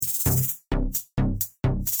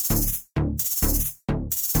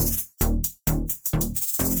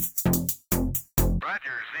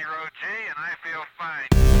Five,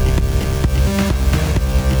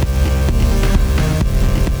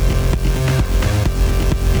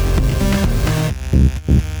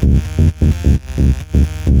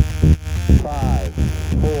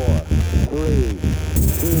 four, three,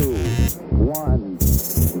 two, one,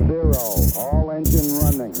 zero. All engine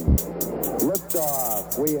running.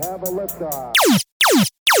 Liftoff. We have a liftoff.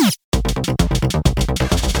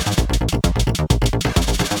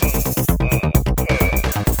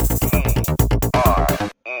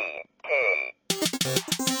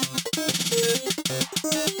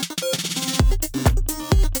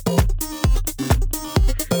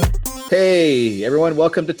 Hey, everyone.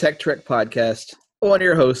 Welcome to Tech Trek Podcast. One of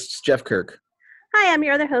your hosts, Jeff Kirk. Hi, I'm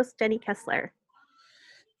your other host, Jenny Kessler.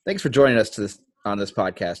 Thanks for joining us on this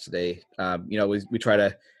podcast today. We try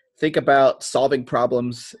to think about solving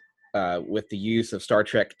problems with the use of Star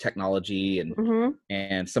Trek technology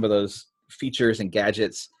and some of those features and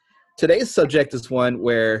gadgets. Today's subject is one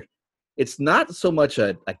where it's not so much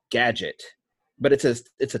a gadget, but it's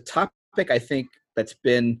a topic I think that's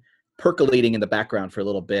been percolating in the background for a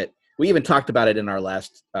little bit. We even talked about it in our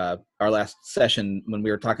last session when we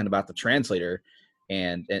were talking about the translator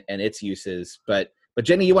and its uses. But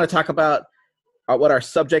Jenny, you want to talk about what our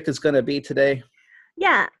subject is going to be today?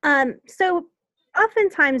 Yeah. So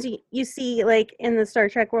oftentimes you see, like in the Star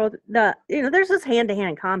Trek world, there's this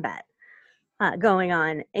hand-to-hand combat going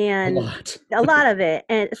on, and a lot of it,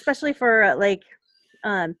 and especially for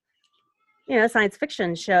science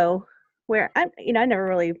fiction show where I never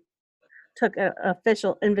really took an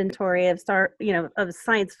official inventory of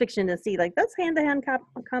science fiction to see like that's hand-to-hand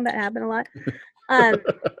combat happen a lot.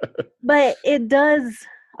 But it does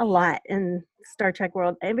a lot in Star Trek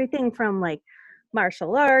world. Everything from like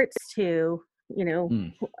martial arts to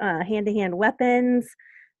hand-to-hand weapons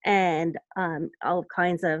and all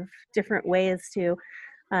kinds of different ways to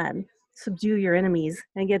subdue your enemies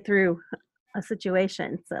and get through a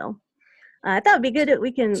situation. So I thought it'd be good that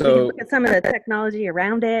we can look at some of the technology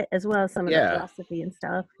around it as well as some of the philosophy and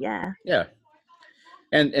stuff. Yeah. Yeah.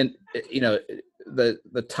 And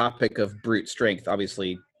the topic of brute strength,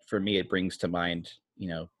 obviously for me, it brings to mind,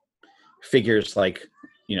 figures like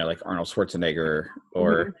Arnold Schwarzenegger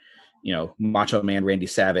or, Macho Man Randy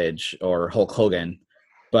Savage or Hulk Hogan.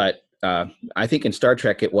 But I think in Star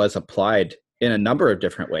Trek, it was applied in a number of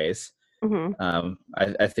different ways.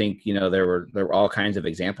 I think, there were all kinds of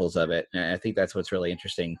examples of it. And I think that's what's really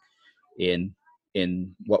interesting in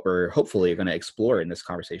what we're hopefully going to explore in this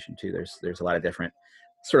conversation too. There's a lot of different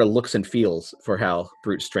sort of looks and feels for how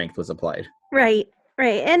brute strength was applied. Right.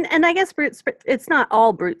 And I guess it's not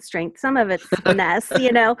all brute strength. Some of it's finesse,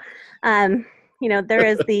 there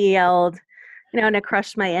is the old, and I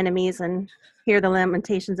crush my enemies and hear the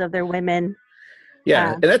lamentations of their women.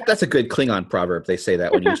 Yeah, and that's a good Klingon proverb. They say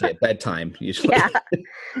that one usually at bedtime. Usually.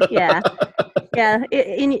 Yeah.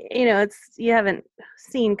 It's you haven't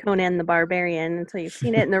seen Conan the Barbarian until you've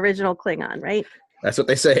seen it in the original Klingon, right? That's what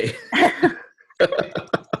they say.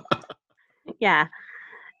 Yeah.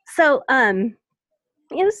 So,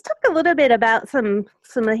 let's talk a little bit about some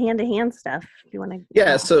of the hand-to-hand stuff. If you want to.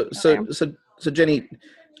 Yeah. So Jenny,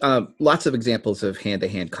 lots of examples of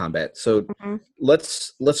hand-to-hand combat. So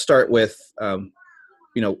let's start with.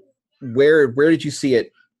 Where did you see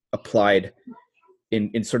it applied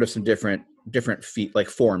in sort of some different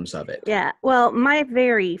forms of it? Yeah. Well, my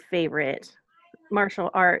very favorite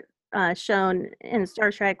martial art shown in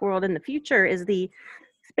Star Trek world in the future is the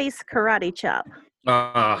space karate chop.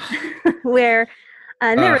 Where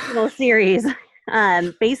in the original series,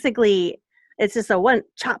 basically it's just a one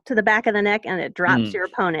chop to the back of the neck and it drops your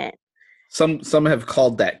opponent. Some have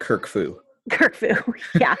called that Kirk Fu. Kirk Fu,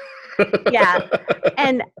 yeah. Yeah,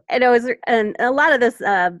 and it was, and a lot of this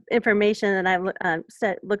information that I've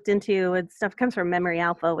looked into and stuff comes from Memory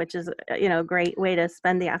Alpha, which is a great way to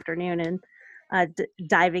spend the afternoon and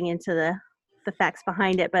diving into the facts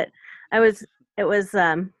behind it. But it was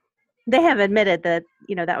they have admitted that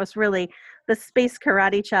that was really the space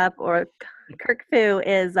karate chop or Kirk Fu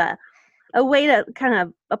is a way to kind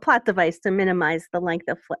of a plot device to minimize the length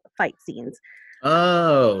of fight scenes.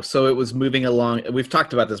 Oh, so it was moving along. We've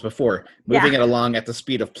talked about this before. Moving it along at the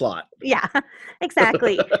speed of plot. Yeah,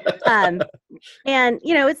 exactly. And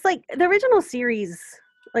it's like the original series,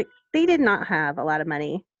 like they did not have a lot of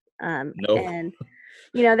money. No. And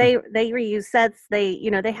they reuse sets. They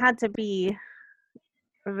had to be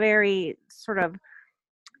very sort of,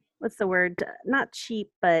 what's the word? Not cheap,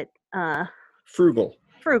 but frugal.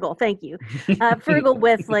 Frugal. Thank you. Frugal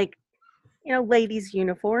with ladies'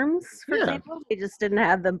 uniforms, for example. They just didn't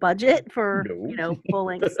have the budget for,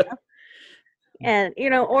 full-length stuff. And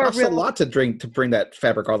or Costs a lot to drink to bring that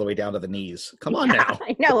fabric all the way down to the knees. Come on now.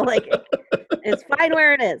 I know, like it's fine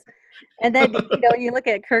where it is. And then you look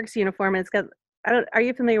at Kirk's uniform, and it's got. Are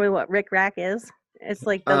you familiar with what Rick Rack is? It's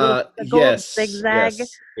like the gold zigzag.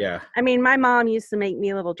 Yes, yeah. I mean, my mom used to make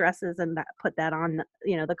me little dresses and put that on,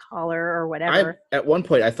 the collar or whatever. At one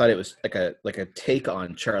point, I thought it was like a take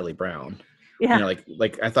on Charlie Brown. Yeah.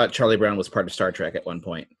 Like I thought Charlie Brown was part of Star Trek at one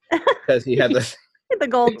point because he had this the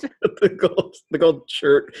gold the gold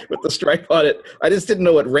shirt with the stripe on it. I just didn't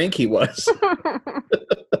know what rank he was.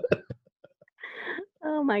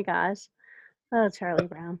 Oh my gosh. Oh, Charlie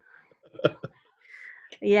Brown.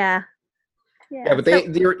 Yeah. Yeah, but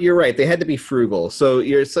you're right. They had to be frugal. So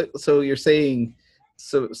you're saying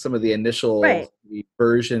some of the initial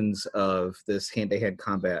versions of this hand-to-hand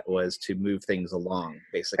combat was to move things along,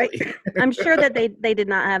 basically. Right. I'm sure that they did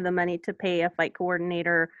not have the money to pay a fight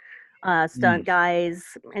coordinator, stunt guys,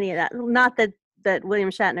 any of that. Not that William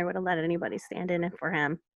Shatner would have let anybody stand in it for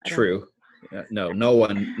him. True. No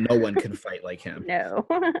one can fight like him. No.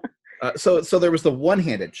 So there was the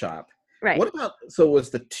one-handed chop. Right. What about,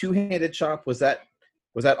 was the two-handed chop, was that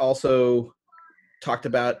also talked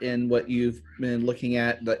about in what you've been looking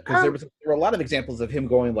at? Because there were a lot of examples of him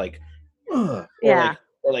going like, or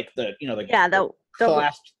like the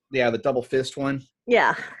the double fist one.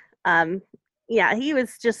 Yeah. He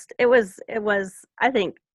was just, it was, I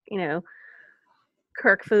think,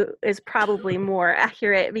 Kirk Fu is probably more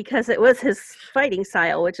accurate because it was his fighting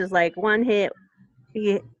style, which is like one hit,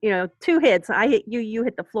 two hits. I hit you, you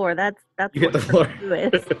hit the floor. That's you hit the floor.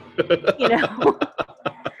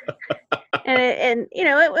 And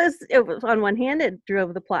it was on one hand it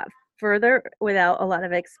drove the plot further without a lot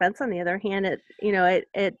of expense. On the other hand, it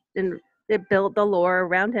built the lore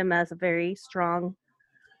around him as a very strong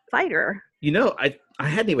fighter. I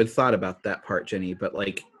hadn't even thought about that part, Jenny, but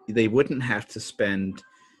like they wouldn't have to spend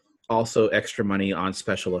also extra money on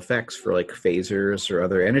special effects for like phasers or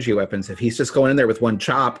other energy weapons if he's just going in there with one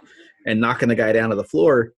chop and knocking the guy down to the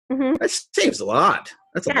floor. Mm-hmm. That saves a lot.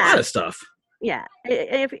 That's a lot of stuff. Yeah,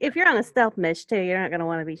 if you're on a stealth mission too, you're not going to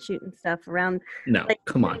want to be shooting stuff around. No,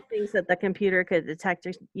 come on. Things that the computer could detect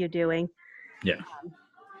you doing. Yeah.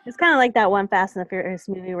 It's kind of like that one Fast and the Furious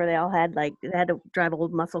movie where they had to drive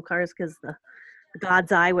old muscle cars because the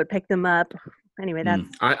God's eye would pick them up. Anyway, that's.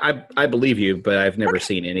 I believe you, but I've never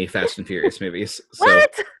seen any Fast and Furious movies. So,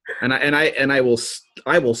 what? And I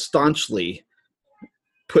will staunchly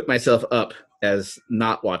put myself up as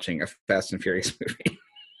not watching a Fast and Furious movie.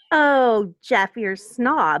 Oh, Jeff, you're a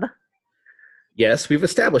snob. Yes, we've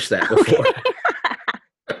established that before.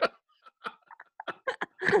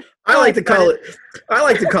 I like to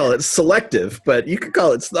call it selective, but you could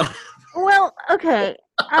call it snob. Well, okay.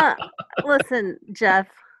 Listen, Jeff.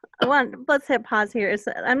 Let's hit pause here.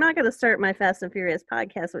 I'm not going to start my Fast and Furious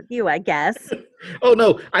podcast with you, I guess. Oh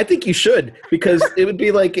no, I think you should, because it'd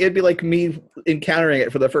be like me encountering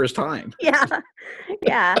it for the first time. Yeah.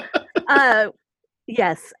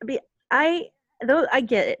 Yes, I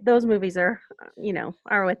get it. Those movies are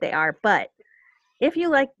what they are. But if you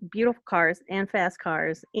like beautiful cars and fast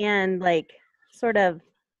cars and like sort of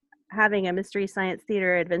having a mystery science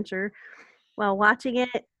theater adventure while watching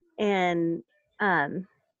it, and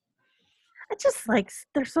it's just like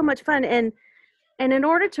they're so much fun. And in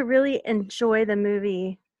order to really enjoy the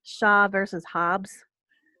movie Shaw versus Hobbs,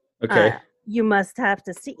 okay. You have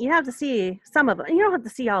to see some of them. You don't have to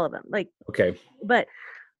see all of them. Like, okay. But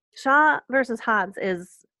Shaw versus Hobbs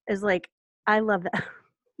is like, I love that.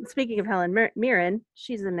 Speaking of Helen Mirren,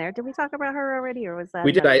 she's in there. Did we talk about her already, or was that?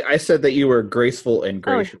 We did. I said that you were graceful and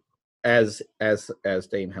gracious as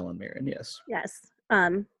Dame Helen Mirren. Yes. Yes.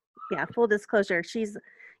 Yeah. Full disclosure, she's.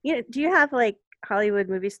 Do you have like Hollywood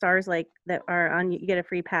movie stars like that are on? You get a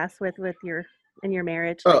free pass with in your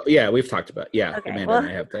marriage. Oh yeah, we've talked about Okay, Amanda and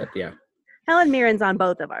I have that. Yeah. Helen Mirren's on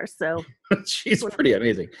both of ours, so she's pretty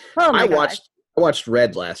amazing. Oh my gosh. I watched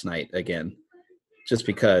Red last night again, just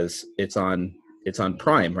because it's on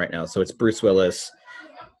Prime right now. So it's Bruce Willis,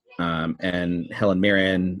 and Helen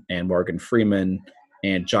Mirren and Morgan Freeman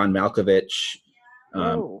and John Malkovich.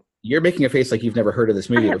 You're making a face like you've never heard of this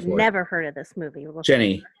movie before. I have never heard of this movie.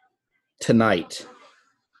 Jenny, tonight,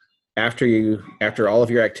 after all of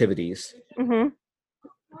your activities, mm-hmm.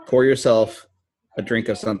 pour yourself a drink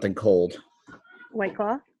of something cold. White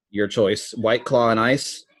Claw? Your choice. White Claw and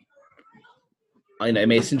ice in a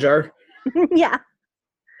mason jar. Yeah.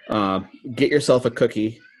 Get yourself a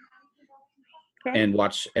cookie. Okay. And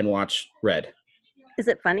watch Red. Is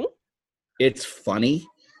it funny? It's funny.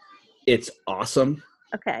 It's awesome.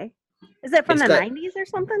 Okay. Is it from It's the got 90s or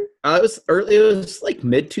something? it was early. It was like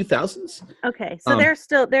mid 2000s. Okay,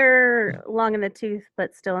 so they're long in the tooth,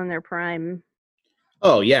 but still in their prime.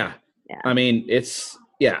 Oh yeah. Yeah. I mean, it's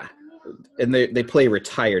yeah, and they play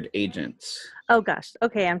retired agents. Oh gosh.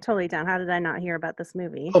 Okay, I'm totally down. How did I not hear about this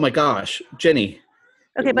movie? Oh my gosh, Jenny.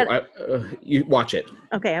 Okay, but You watch it.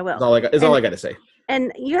 okay, I will. Is all I got to say.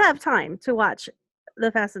 And you have time to watch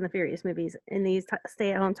the Fast and the Furious movies in these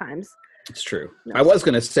stay-at-home times. It's true. No. I was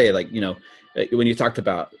going to say, like, when you talked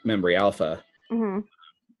about Memory Alpha, Mm-hmm.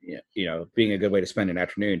 being a good way to spend an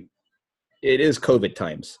afternoon, it is COVID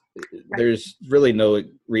times. Right. There's really no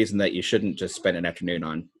reason that you shouldn't just spend an afternoon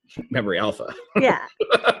on Memory Alpha. Yeah.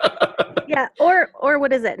 Yeah. Or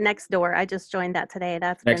what is it? Nextdoor. I just joined that today.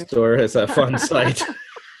 That's Nextdoor is a fun site.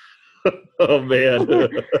 Oh man.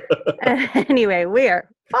 Anyway, we are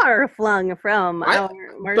far flung from but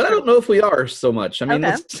I don't know if we are so much. I mean,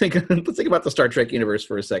 Okay. let's think about the Star Trek universe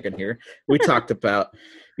for a second here. We talked about,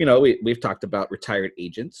 we've talked about retired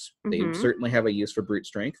agents. They Mhm. certainly have a use for brute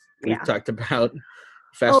strength. We've Yeah. talked about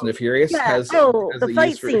Fast and the Furious Yeah. has the a fight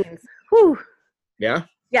use for, scenes. Whew. yeah.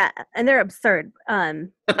 Yeah, and they're absurd.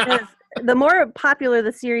 Because the more popular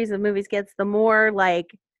the series of movies gets, the more like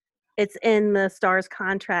it's in the stars'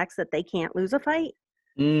 contracts that they can't lose a fight.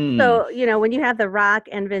 Mm. So, when you have The Rock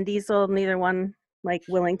and Vin Diesel, neither one like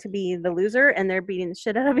willing to be the loser, and they're beating the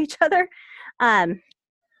shit out of each other. They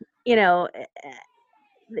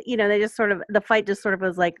just sort of, the fight just sort of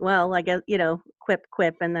was like, well, I guess,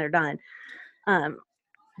 quip, and they're done.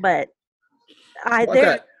 But I've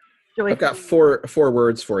got four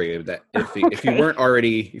words for you that if you Okay. weren't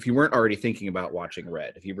already thinking about watching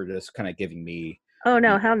Red, if you were just kind of giving me Oh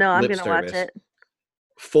no, hell no, I'm lip gonna watch service. it.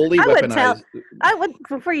 Fully I would weaponized.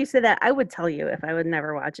 before you say that, I would tell you if I would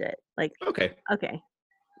never watch it. Like, Okay, okay.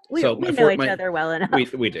 We So know each other well enough.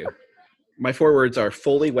 we do. My four words are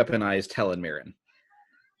fully weaponized Helen Mirren.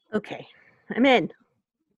 Okay. I'm in.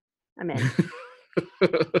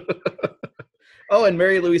 Oh, and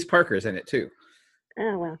Mary Louise Parker's in it too.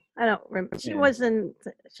 Oh well. I don't remember.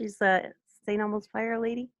 She's the St. Elmo's Fire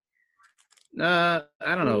lady. I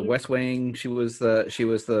don't know. Weeds? West Wing. She was the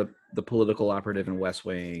political operative in West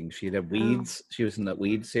Wing. She did Weeds. She was in the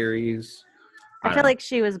Weeds series. I don't feel know. like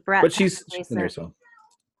she was Brett. But she's Patrick in there as well.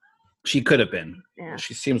 She could have been. Yeah.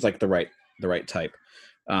 She seems like the right type.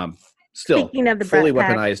 Still, Speaking of the fully Brat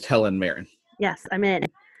Pack. weaponized Helen Mirren. Yes, I'm in.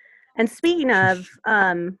 And speaking of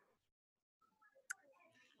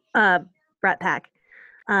Brat Pack,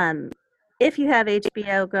 if you have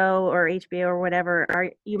HBO Go or HBO or whatever,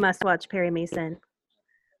 you must watch Perry Mason.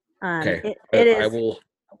 Okay, it is. I will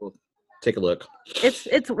take a look.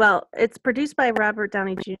 It's produced by Robert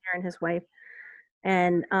Downey Jr. and his wife,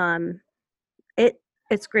 and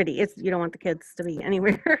it's gritty. You don't want the kids to be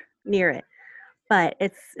anywhere near it, but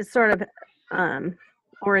it's sort of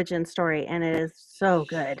origin story, and it is so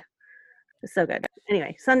good. It's so good.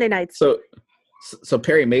 Anyway, Sunday nights. So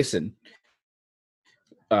Perry Mason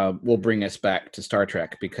will bring us back to Star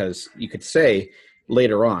Trek, because you could say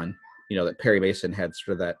later on, that Perry Mason had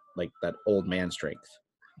sort of that old man strength.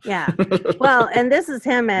 Yeah. Well, and this is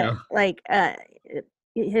him at Yeah.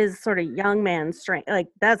 his sort of young man strength. Like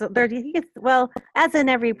he gets, as in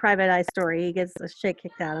every Private Eye story, he gets the shit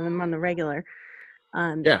kicked out of him on the regular.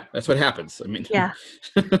 Yeah, that's what happens. I mean, yeah.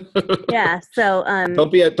 Yeah. So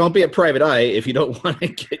don't be a private eye if you don't want to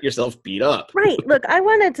get yourself beat up. Right. Look, I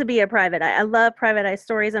wanted to be a Private Eye. I love Private Eye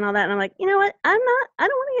stories and all that. And I'm like, you know what? I don't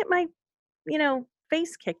want to get my,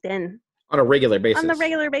 face kicked in On a regular basis.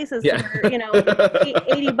 Yeah. For,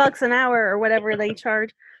 $80 an hour or whatever they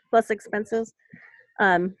charge plus expenses.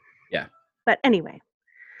 Yeah. But anyway.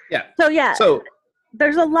 Yeah. So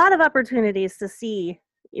there's a lot of opportunities to see,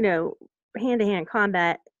 hand-to-hand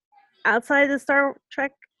combat outside of the Star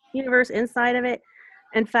Trek universe, inside of it.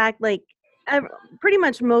 In fact, pretty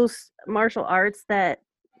much most martial arts that,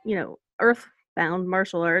 earthbound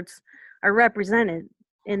martial arts are represented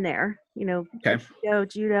in there, Okay.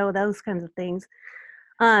 judo, those kinds of things.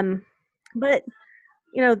 But,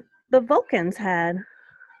 the Vulcans had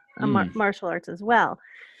a martial arts as well,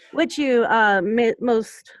 which you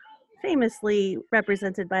most famously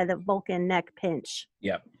represented by the Vulcan neck pinch.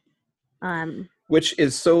 Yep. Which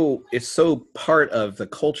is so part of the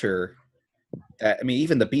culture that, I mean,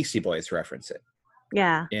 even the Beastie Boys reference it.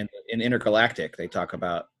 Yeah. In Intergalactic, they talk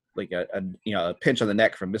about like a pinch on the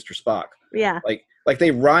neck from Mr. Spock. Yeah. Like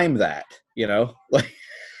they rhyme that, like.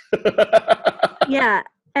 Yeah,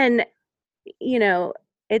 and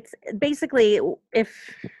it's basically,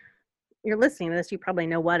 if you're listening to this, you probably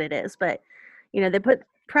know what it is, but they put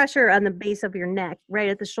pressure on the base of your neck, right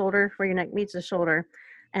at the shoulder, where your neck meets the shoulder,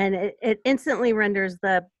 and it instantly renders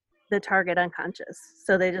the the target unconscious.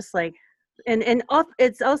 So they just like,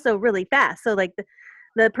 it's also really fast. So like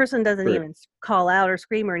the person doesn't Sure. even call out or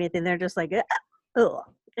scream or anything. They're just like, oh,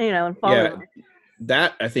 and fall Yeah. over.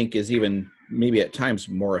 That I think is even maybe at times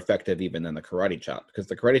more effective even than the karate chop, because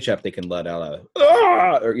the karate chop they can let out a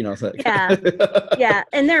or Yeah. Yeah,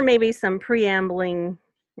 and there may be some preambling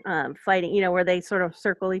fighting, where they sort of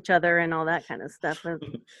circle each other and all that kind of stuff.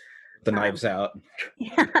 the knives out,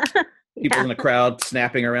 Yeah. people Yeah. in the crowd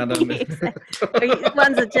snapping around them. Exactly.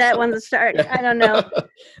 One's a jet, one's a shark. I don't know.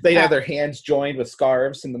 They have their hands joined with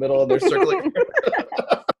scarves in the middle, and they're circling.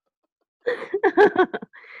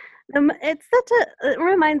 It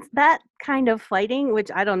reminds that kind of fighting, which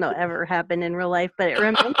I don't know ever happened in real life, but it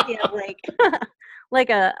reminds me of like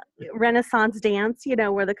a Renaissance dance,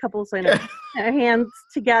 where the couples their hands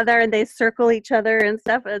together and they circle each other and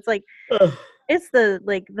stuff. It's like it's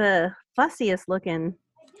the fussiest looking.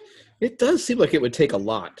 It does seem like it would take a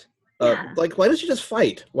lot. Yeah. Like, why don't you just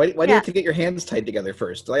fight? Why do you have to get your hands tied together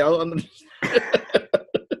first?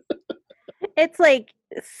 It's like,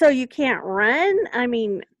 so you can't run? I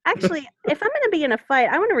mean, actually, if I'm going to be in a fight,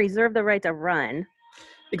 I want to reserve the right to run.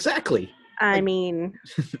 Exactly. I Like, mean,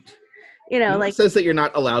 it says that you're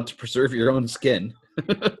not allowed to preserve your own skin.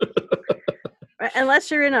 Unless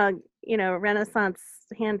you're in a, Renaissance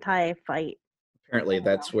hand tie fight. Apparently,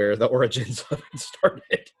 that's where the origins of it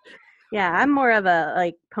started. Yeah, I'm more of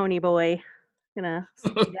a pony boy, skedaddle.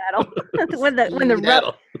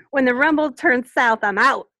 when the rumble turns south, I'm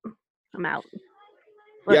out.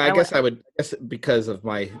 Look, Yeah, I guess because of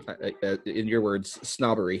my, in your words,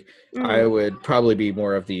 snobbery, I would probably be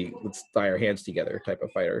more of the let's tie our hands together type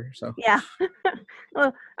of fighter. So yeah.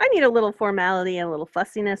 Well, I need a little formality and a little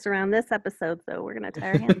fussiness around this episode, so we're gonna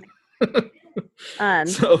tie our hands.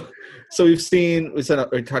 So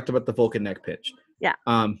we talked about the Vulcan neck pinch. Yeah.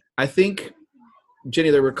 I think,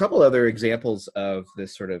 Jenny, there were a couple other examples of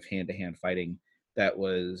this sort of hand-to-hand fighting that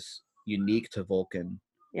was unique to Vulcan.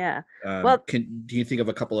 Yeah. Do you think of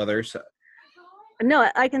a couple others? No,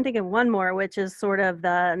 I can think of one more, which is sort of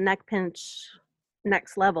the neck pinch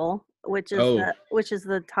next level, which is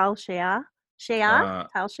the Tal Shea.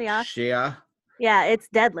 Tal Shea. Shea. Yeah, it's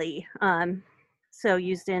deadly. So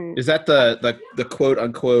used in. Is that the quote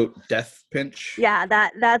unquote death pinch? Yeah,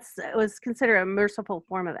 was considered a merciful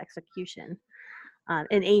form of execution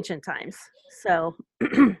in ancient times. So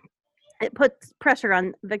it puts pressure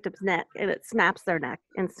on the victim's neck and it snaps their neck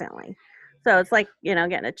instantly. So it's like,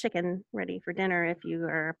 getting a chicken ready for dinner if you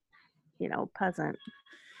are, peasant.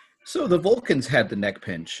 So the Vulcans had the neck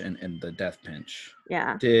pinch and the death pinch.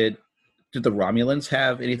 Yeah. Did the Romulans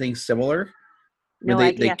have anything similar? No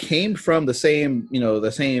idea. They idea. came from the same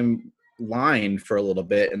line for a little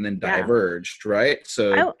bit and then diverged, right?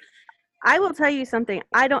 So I will tell you something.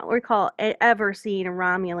 I don't recall ever seeing a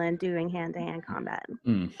Romulan doing hand-to-hand combat.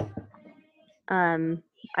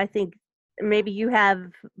 I think maybe you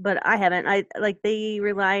have, but I haven't. They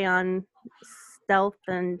rely on stealth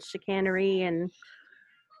and chicanery and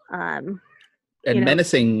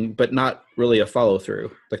menacing, but not really a follow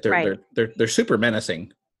through. Like they're super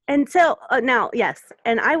menacing. And so now, yes,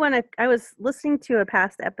 and I was listening to a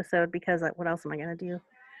past episode because what else am I gonna do?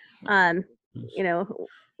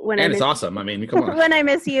 It's awesome. I mean, come on. When I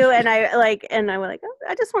miss you, and I was like, oh,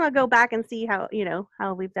 I just want to go back and see how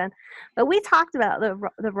we've done. But we talked about the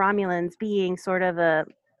Romulans being sort of a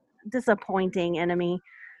disappointing enemy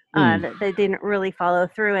that they didn't really follow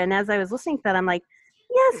through. And as I was listening to that, I'm like,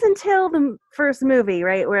 yes, until the first movie,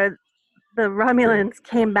 right, where the Romulans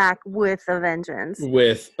came back with a vengeance.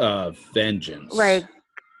 With a vengeance, like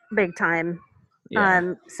big time.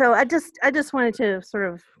 Yeah. So I just wanted to sort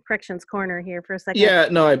of corrections corner here for a second. Yeah,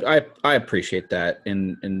 no, I appreciate that,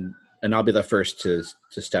 and I'll be the first to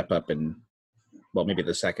step up, and well, maybe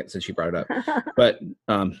the second since you brought it up, but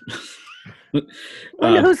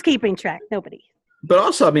who's keeping track? Nobody. But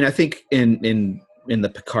also, I mean, I think in the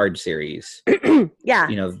Picard series, yeah,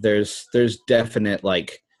 there's definite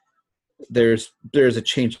there's a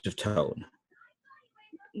change of tone.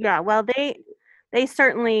 Yeah, well, they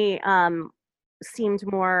certainly seemed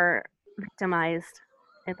more victimized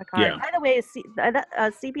in Picard. Yeah. By the way,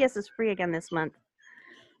 CBS is free again this month.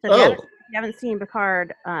 So if you haven't seen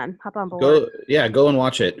Picard, hop on board. Go and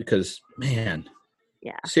watch it because, man,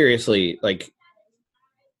 yeah, seriously,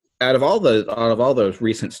 out of all those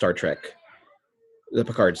recent Star Trek, the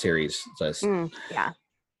Picard series does. Yeah.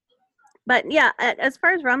 But yeah, as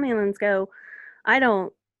far as Romulans go, I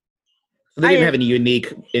don't. They didn't have any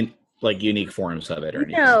unique forms of it or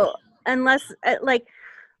anything. No, unless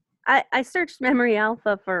I searched Memory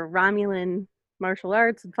Alpha for Romulan martial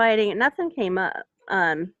arts and fighting, and nothing came up.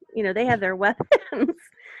 They have their weapons.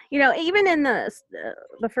 even in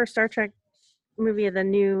the first Star Trek movie, the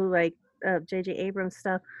new like J.J. Abrams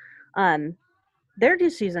stuff, they're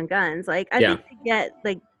just using guns. Like I think they get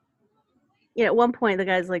like, at one point the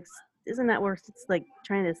guy's like, isn't that where it's like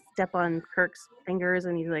trying to step on Kirk's fingers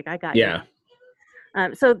and he's like, I got you.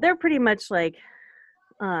 So they're pretty much like,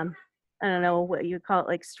 I don't know what you call it,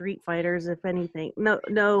 like street fighters, if anything.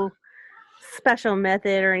 No special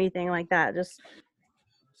method or anything like that. Just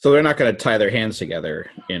so they're not going to tie their hands together,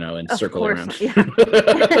 and circle around. Yeah.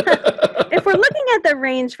 If we're looking at the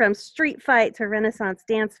range from street fight to Renaissance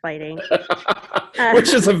dance fighting,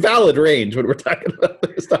 which is a valid range when we're talking about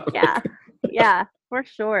this topic. Yeah, for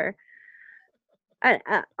sure.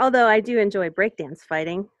 Although I do enjoy breakdance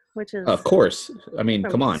fighting, which is of course. I mean,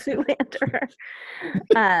 come on.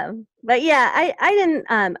 But yeah, I didn't.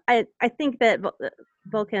 I think that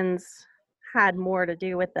Vulcans had more to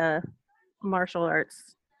do with the martial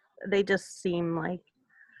arts. They just seem like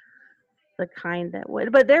the kind that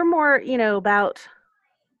would, but they're more,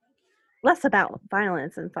 less about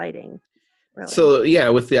violence and fighting. Really. So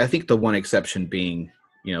yeah, I think the one exception being,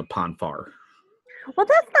 Pon farr. Well,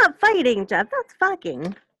 that's not fighting, Jeff. That's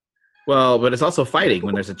fucking. Well, but it's also fighting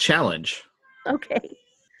when there's a challenge. Okay.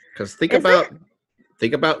 Because think about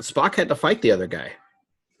Spock had to fight the other guy,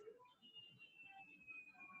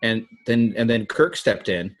 and then Kirk stepped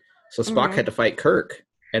in, so Spock had to fight Kirk,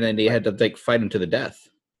 and then he had to like fight him to the death.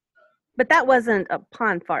 But that wasn't a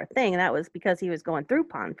Pon farr thing. That was because he was going through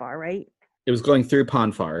Pon farr, right? It was going through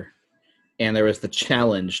Pon farr, and there was the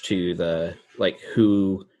challenge to the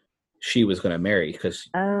who she was going to marry, because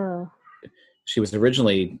she was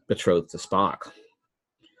originally betrothed to Spock.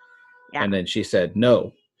 Yeah. And then she said,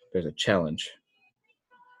 no, there's a challenge.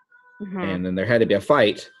 Mm-hmm. And then there had to be a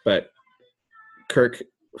fight, but Kirk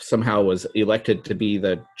somehow was elected to be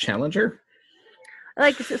the challenger.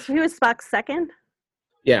 Like, so he was Spock's second?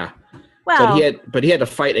 Yeah. Well, but he had to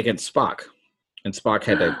fight against Spock, and Spock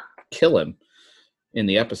had to kill him in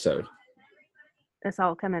the episode. That's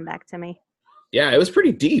all coming back to me. Yeah, it was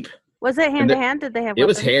pretty deep. Was it hand to hand? Did they have? It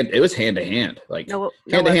was hand to hand, like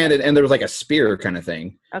hand to hand, and there was like a spear kind of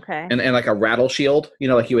thing. Okay. And like a rattle shield,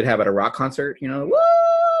 like you would have at a rock concert.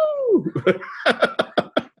 Woo!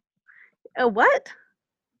 A what?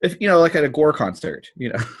 If like at a Gore concert,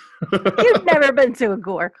 You've never been to a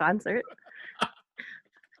Gore concert.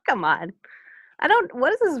 Come on.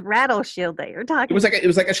 What is this rattle shield that you're talking about? It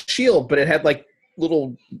was like a shield, but it had like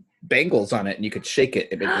little bangles on it, and you could shake it.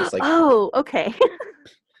 And it was like, oh, okay.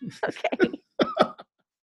 Okay.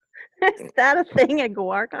 Is that a thing at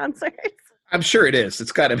Gore concerts? I'm sure it is.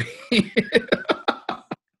 It's got to be.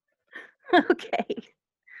 Okay.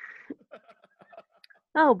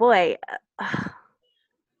 Oh boy.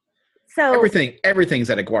 So everything's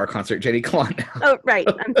at a Gore concert, JD. Come on now. Oh, right.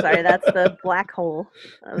 I'm sorry. That's the black hole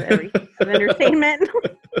of entertainment.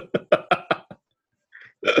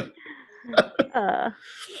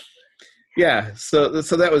 Yeah. So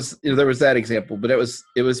that was there was that example, but it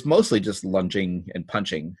was mostly just lunging and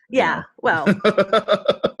punching. Yeah. Well.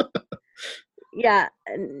 Yeah.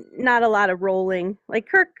 Not a lot of rolling. Like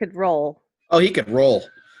Kirk could roll. Oh, he could roll.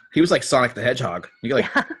 He was like Sonic the Hedgehog. You could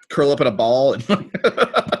curl up in a ball and.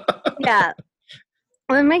 Yeah.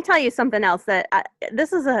 Let me tell you something else that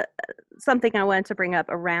this is something I wanted to bring up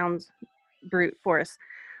around brute force.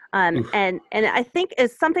 And I think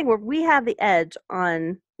it's something where we have the edge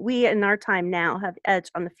on, we in our time now have edge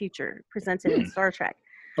on the future presented in Star Trek.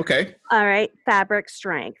 Okay. All right. Fabric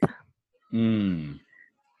strength.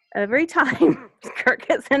 Every time Kirk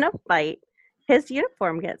is in a fight, his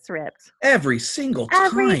uniform gets ripped. Every single time.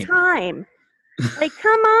 Every time. Like,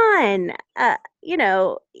 come on.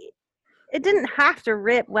 It didn't have to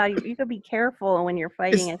rip. Well, you could be careful when you're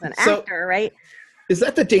fighting as an actor, right? Is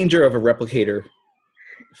that the danger of a replicator?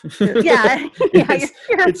 Yeah.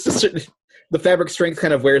 It's just the fabric strength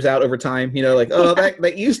kind of wears out over time.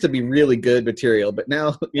 That used to be really good material, but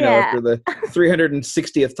now, for the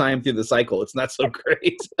 360th time through the cycle, it's not so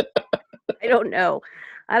great. I don't know,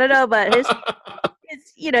 but his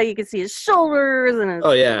you can see his shoulders and his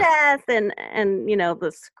chest and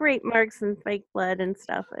the scrape marks and fake blood and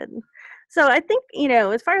stuff. And so I think,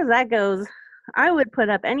 as far as that goes, I would put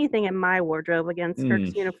up anything in my wardrobe against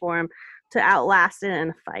Kirk's uniform to outlast it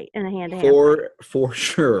in a fight, in a hand-to-hand fight. For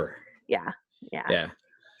sure. Yeah.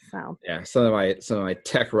 So. Yeah, some of my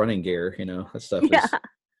tech running gear, that stuff.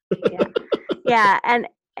 Yeah, and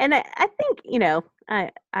I think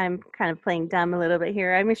I'm kind of playing dumb a little bit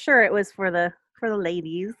here. I'm sure it was for the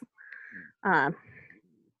ladies,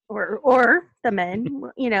 or the men,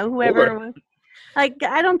 whoever. Like,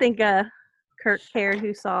 I don't think Kirk cared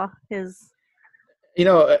who saw his.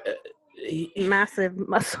 massive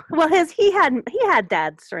muscle. Well, he had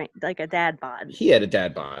dad strength, like a dad bod. He had a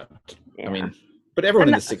dad bod. Yeah. I mean, but everyone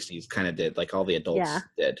in I'm the 60s kind of did, like all the adults Yeah.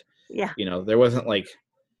 did. Yeah. You know, there wasn't like,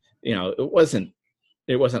 you know, it wasn't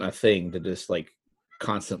a thing to just like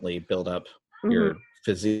constantly build up your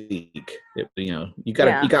physique. You know, you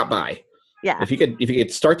got by. Yeah. If you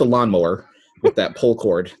could start the lawnmower with that pull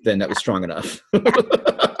cord, then that was strong enough.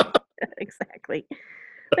 Exactly.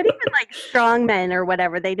 But even like strong men or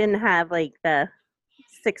whatever, they didn't have like the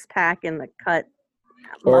 6-pack and the cut.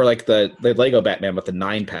 Or like the Lego Batman with the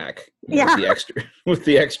 9-pack. Yeah. With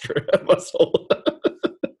the extra muscle.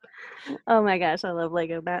 Oh my gosh, I love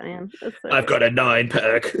Lego Batman. That's so I've got a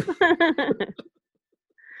 9-pack.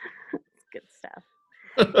 Good stuff.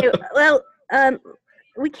 Well,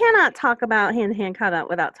 we cannot talk about hand-to-hand combat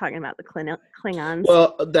without talking about the Klingons.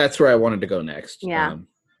 Well, that's where I wanted to go next. Yeah.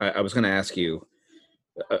 I was going to ask you,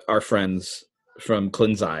 our friends from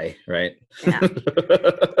Klinzai, right? Yeah.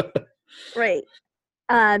 Right.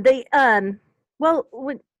 They well,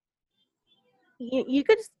 when you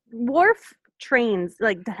could Worf trains,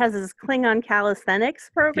 like, has this Klingon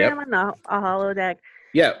calisthenics program on a holodeck.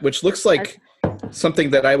 Yeah, which looks like something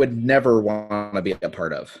that I would never want to be a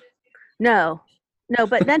part of. No,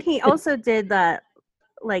 but then he also did the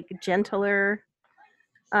like gentler,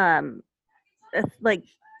 like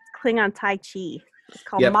Klingon Tai Chi. It's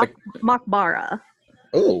called Makbara.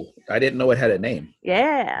 Oh, I didn't know it had a name.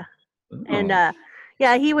 Yeah, and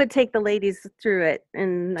yeah, he would take the ladies through it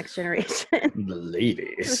in Next Generation. The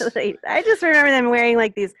ladies. I just remember them wearing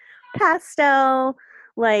like these pastel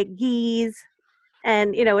like gis,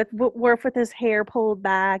 and you know, with Worf with his hair pulled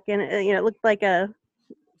back, and you know, it looked like a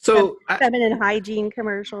feminine hygiene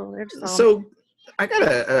commercial. So I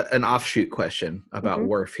got an offshoot question about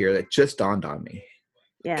Worf here that just dawned on me.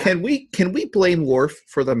 Yeah. Can we blame Worf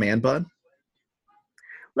for the man bun?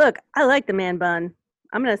 Look, I like the man bun.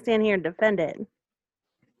 I'm gonna stand here and defend it.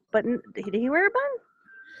 But did he wear a bun?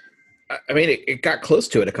 I mean, it got close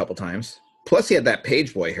to it a couple times. Plus, he had that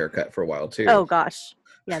page boy haircut for a while too. Oh gosh,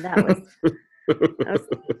 yeah, that was.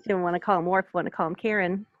 Didn't want to call him Worf. Want to call him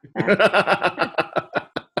Karen.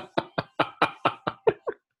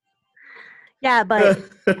 Yeah, but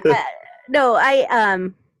no, I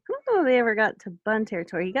don't know if they ever got to bun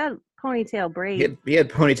territory. He got ponytail braid. He had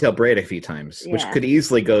ponytail braid a few times, which could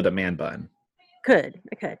easily go to man bun. It could.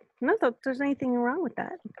 I don't think there's anything wrong with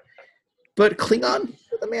that. But Klingon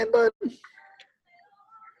with a man bun?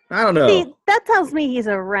 I don't know. See, that tells me he's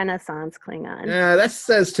a Renaissance Klingon. Yeah, that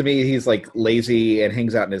says to me he's like lazy and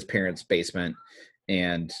hangs out in his parents' basement,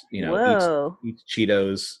 and you know eats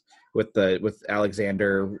Cheetos with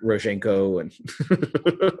Alexander Rozhenko and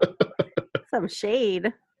some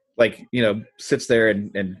shade. Like, you know, sits there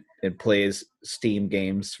and plays Steam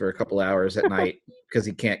games for a couple hours at night because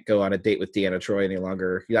he can't go on a date with Deanna Troi any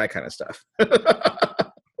longer. That kind of stuff.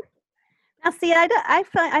 Now, see,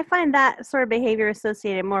 I find that sort of behavior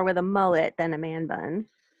associated more with a mullet than a man bun.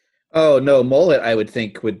 Oh no, mullet I would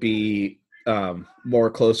think would be more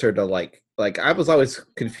closer to like I was always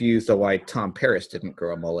confused on why Tom Paris didn't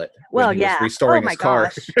grow a mullet. Well, when he was restoring his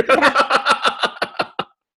car.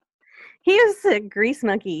 He was a grease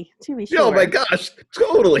monkey, to be sure. Oh my gosh,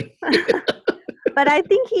 totally. But I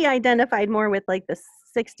think he identified more with like the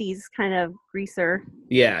 60s kind of greaser.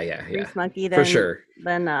 Yeah. Grease monkey for sure.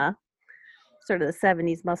 Than sort of the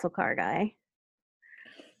 70s muscle car guy.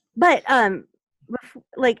 But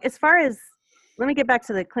like as far as, let me get back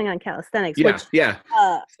to the Klingon calisthenics. So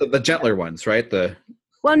the gentler ones, right?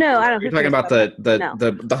 Well, no, I don't. You're talking about the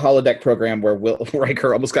holodeck program where Will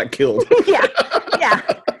Riker almost got killed.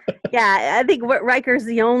 Yeah, I think Riker's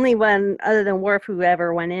the only one other than Worf who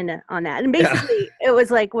ever went in on that. And basically, it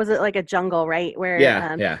was like a jungle, right? Where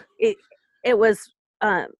it was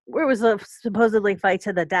where it was a supposedly fight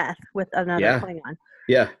to the death with another Klingon.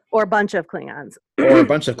 Yeah. Or a bunch of Klingons. Or a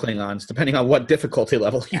bunch of Klingons, depending on what difficulty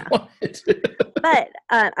level you wanted. But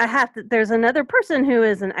there's another person who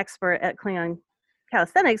is an expert at Klingon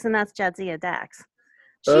calisthenics, and that's Jadzia Dax.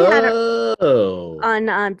 She had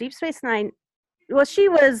on Deep Space Nine. Well, she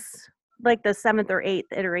was like the 7th or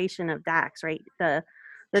 8th iteration of Dax, right? The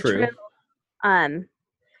True. Trill,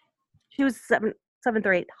 she was 7th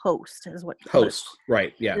or 8th host is what host,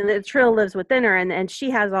 right? Yeah. And the Trill lives within her, and she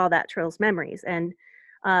has all that Trill's memories. And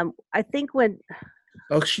I think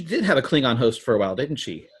she did have a Klingon host for a while, didn't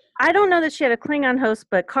she? I don't know that she had a Klingon host,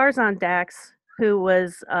 but Karzan Dax, who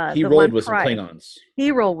was he rolled with some Klingons.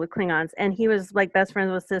 He rolled with Klingons, and he was like best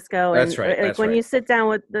friends with Sisko. That's and, right. Like when you sit down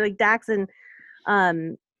with like Dax and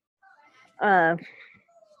Sisko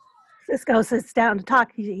sits down to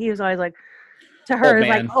talk, he was always like, to her,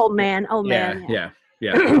 like old man. Yeah.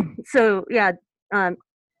 Yeah. So yeah,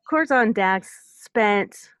 Corzon Dax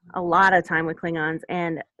spent a lot of time with Klingons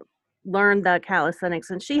and learned the calisthenics,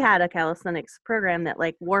 and she had a calisthenics program that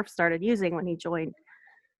like Worf started using when he joined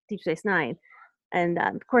Deep Space Nine. And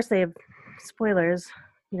of course, they have spoilers.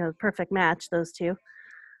 Perfect match, those two.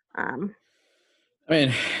 I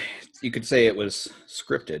mean, you could say it was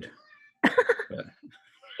scripted. But...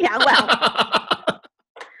 Yeah, well,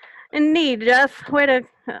 indeed, Jeff. Way to,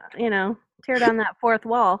 tear down that fourth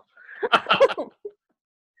wall.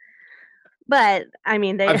 But I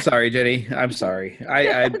mean, I'm sorry, Jenny. I'm sorry.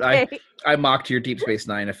 Okay. I mocked your Deep Space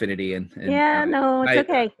Nine affinity, and yeah, no, it's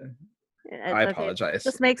okay. I apologize. It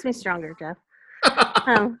just makes me stronger, Jeff.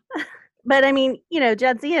 But I mean,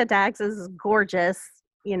 Jadzia Dax is gorgeous,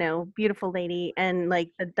 beautiful lady, and like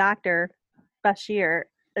the doctor, Bashir,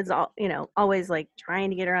 is always like trying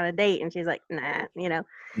to get her on a date, and she's like, nah.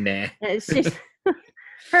 Nah. She's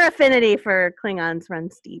her affinity for Klingons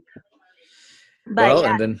runs deep. But,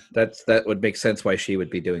 and then that would make sense why she would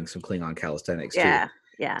be doing some Klingon calisthenics too.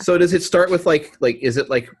 Yeah. So does it start with like is it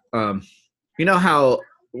like how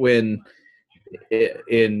when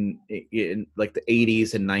in like the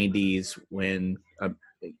 80s and 90s when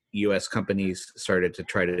U.S. companies started to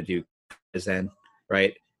try to do Kaizen,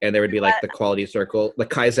 right? And there would be like the quality circle, the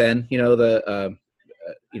Kaizen,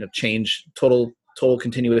 change, total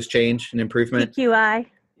continuous change and improvement. TQI.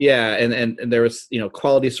 Yeah, and there was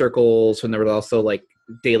quality circles, and there was also like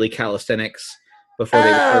daily calisthenics before they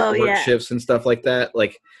would start work shifts and stuff like that.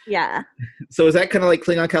 Like, yeah. So is that kind of like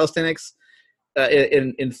Klingon calisthenics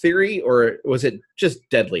in theory, or was it just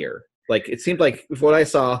deadlier? Like it seemed like what I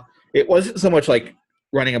saw, it wasn't so much like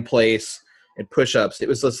running in place and push-ups. It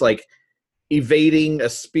was just like evading a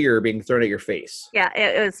spear being thrown at your face. Yeah,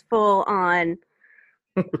 it was full on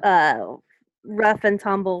rough and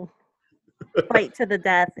tumble. Fight to the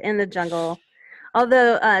death in the jungle.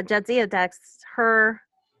 Although Jadzia Dax, her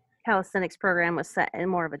calisthenics program was set in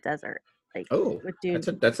more of a desert. Like,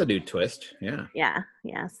 that's a new twist. Yeah.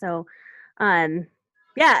 Yeah. So,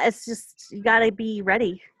 it's just you got to be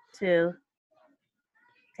ready to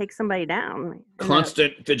take somebody down.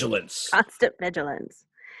 Constant vigilance.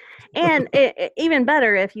 And even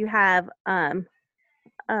better if you have a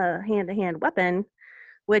hand-to-hand weapon,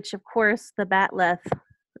 which of course the Batleth.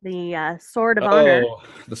 The Sword of Honor. Oh,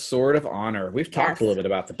 the Sword of Honor. We've talked a little bit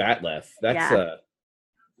about the Batleth. That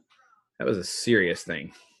was a serious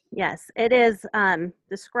thing. Yes, it is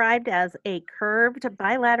described as a curved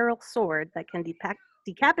bilateral sword that can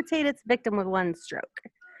decapitate its victim with one stroke.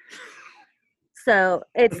 So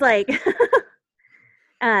it's like,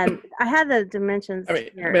 I had the dimensions. I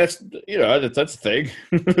mean that's the thing.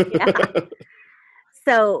 Yeah.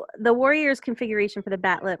 So the Warrior's configuration for the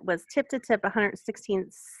Batlet was tip to tip 116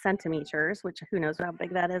 centimeters, which who knows how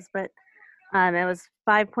big that is, but it was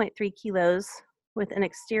 5.3 kilos with an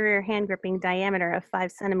exterior hand gripping diameter of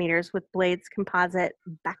 5 centimeters with blades composite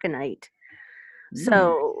baconite.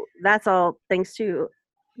 So that's all thanks to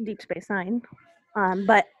Deep Space Nine.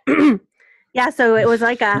 But yeah, so it was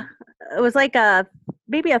like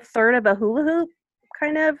maybe a third of a hula hoop,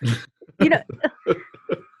 kind of,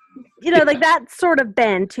 like that sort of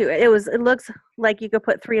bend to it. It looks like you could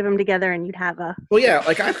put 3 of them together and you'd have a. Well, yeah,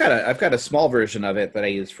 like I've got a small version of it that I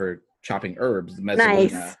use for chopping herbs. The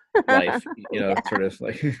Mezzalina life, sort of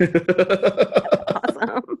like.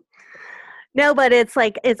 Awesome. No, but it's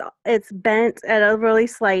like it's bent at a really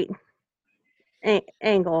slight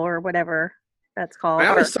angle or whatever that's called. I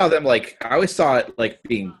always saw it like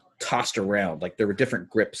being tossed around. Like there were different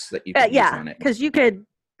grips that you could use on it. Because you could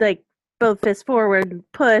like both fists forward and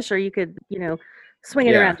push, or you could swing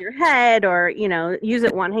it around your head, or use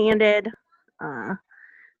it one-handed.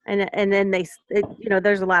 And then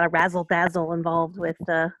there's a lot of razzle dazzle involved with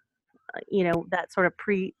that sort of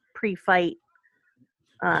pre-fight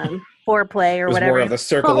foreplay or whatever. More of the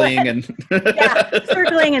circling and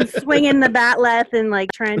circling and swinging the Batleth and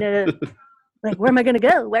like trying to like, where am I gonna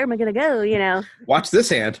go? Where am I gonna go? Watch this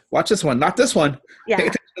hand. Watch this one. Not this one. Yeah. Pay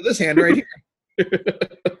attention to this hand right here.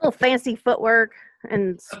 Little fancy footwork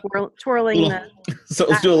and twirling. So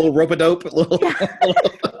let's do a little rope-a-dope.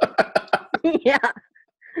 Yeah.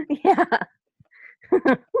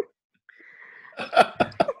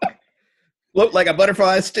 Float like a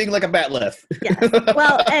butterfly, sting like a batleth. Yes.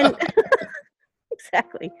 Well, and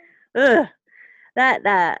exactly. Ugh.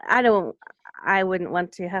 That I wouldn't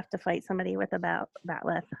want to have to fight somebody with a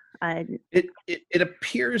batleth. It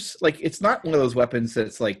appears like it's not one of those weapons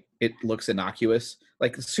that's like it looks innocuous.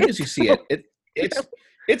 Like as soon as you see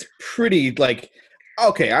it's pretty like,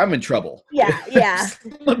 okay, I'm in trouble. Yeah.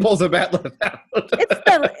 Someone pulls a batleth out.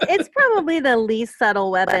 It's probably the least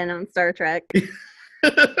subtle weapon on Star Trek.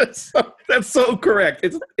 That's so correct.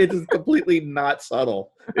 It is completely not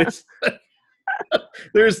subtle. It's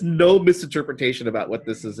there's no misinterpretation about what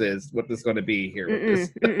this is what this is going to be here with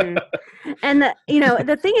this. And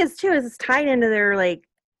the thing is too is it's tied into their like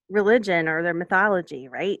religion or their mythology,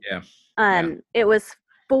 right? Yeah. It was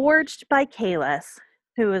forged by Kahless,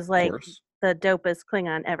 who was Of like course. the dopest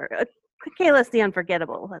Klingon ever. Kahless the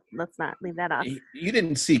Unforgettable. Let's not leave that off. You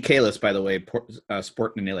didn't see Kahless, by the way,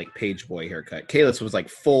 sporting a like page boy haircut. Kahless was like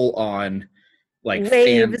full on, like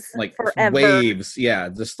Waves like forever. waves. Yeah,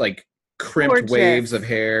 just like crimped Gorgeous. waves of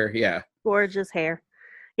hair. Yeah, Gorgeous hair.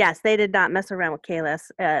 Yes, they did not mess around with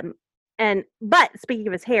Kahless. But speaking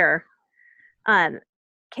of his hair,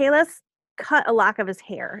 Kahless cut a lock of his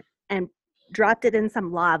hair and dropped it in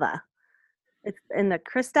some lava. It's in the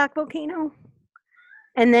Kristak volcano,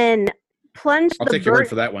 and then plunged. I'll take your word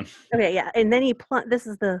for that one. Okay, yeah, and then he this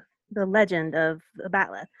is the legend of the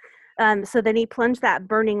Batleth. So then he plunged that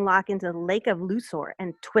burning lock into the Lake of Luxor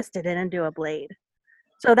and twisted it into a blade.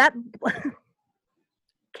 So that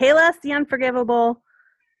Kahless the Unforgivable,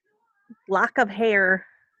 lock of hair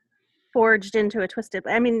forged into a twisted.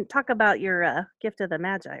 I mean, talk about your gift of the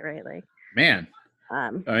Magi, right? Like, man.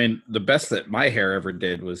 I mean, the best that my hair ever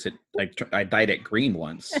did was I dyed it green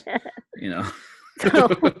once. So,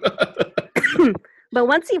 but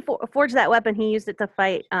once he forged that weapon, he used it to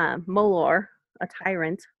fight Molor, a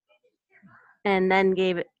tyrant, and then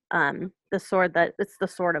gave it the sword it's the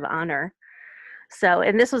Sword of Honor. So,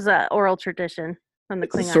 and this was an oral tradition from the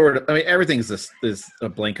Klingon. Sword. I mean, everything's is a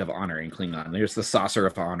blank of honor in Klingon. There's the saucer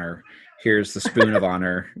of honor. Here's the spoon of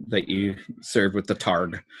honor that you serve with the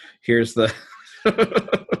targ. Here's the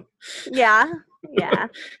yeah.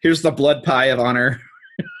 Here's the blood pie of honor.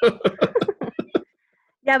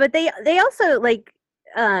 Yeah, but they also like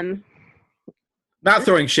not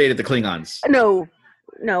throwing shade at the Klingons. No.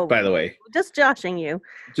 By the way, just joshing you.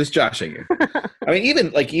 I mean,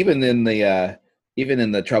 even in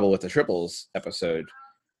the Trouble with the Triples episode,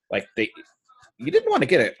 like you didn't want to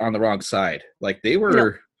get it on the wrong side. Like they were.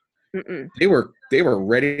 No. They were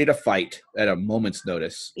ready to fight at a moment's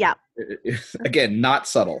notice. Yeah. Again, not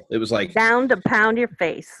subtle. It was like down to pound your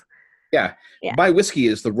face. Yeah. My whiskey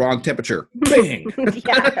is the wrong temperature. Bang.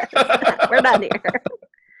 Yeah. We're done here.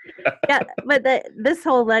 Yeah, but this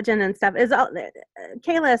whole legend and stuff is all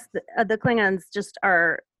Kahless. The Klingons just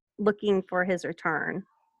are looking for his return.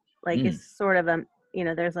 Like it's sort of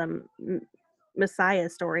there's a Messiah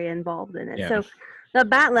story involved in it. Yeah. So the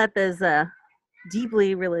Batleth is a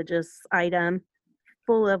deeply religious item,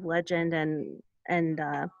 full of legend and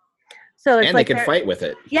so it's and like they can fight with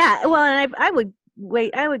it. Yeah, well, and I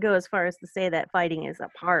would go as far as to say that fighting is a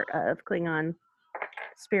part of Klingon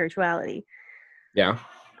spirituality. Yeah.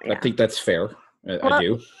 I think that's fair. I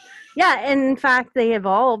do. Yeah, and in fact, they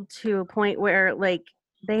evolved to a point where like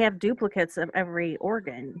they have duplicates of every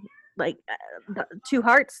organ, like 2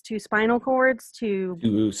 hearts, 2 spinal cords,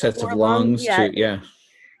 2 sets of lungs. Yeah.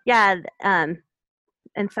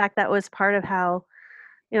 In fact, that was part of how,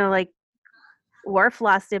 like Worf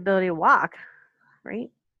lost the ability to walk, right?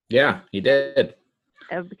 Yeah, he did.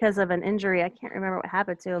 Because of an injury. I can't remember what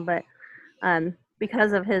happened to him, but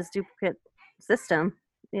because of his duplicate system,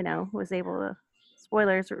 was able to,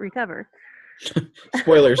 spoilers, recover.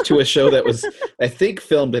 Spoilers to a show that was, I think,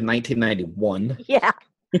 filmed in 1991. Yeah.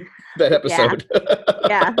 That episode.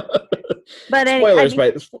 Yeah. But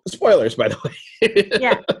spoilers, by the way.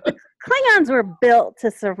 Yeah. Klingons were built to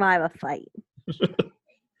survive a fight.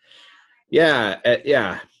 Yeah.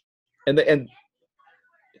 And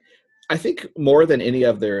I think more than any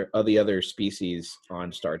of the other species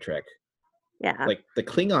on Star Trek, like the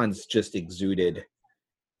Klingons just exuded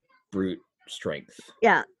brute strength.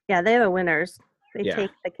 Yeah, they're the winners. They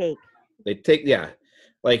take the cake. They take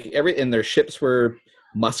and their ships were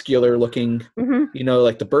muscular looking. Mm-hmm.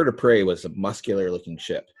 Like the Bird of Prey was a muscular looking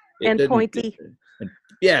ship. And pointy.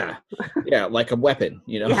 Yeah, like a weapon.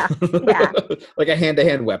 Yeah. Like a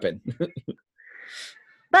hand-to-hand weapon.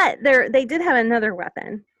 But they did have another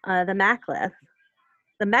weapon, the Mek'leth.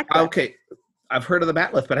 The Mek'leth. Okay, I've heard of the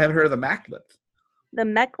Batleth, but I haven't heard of the Mek'leth. The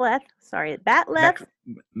Mek'leth. Sorry, Batleth.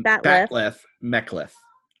 Mek'leth.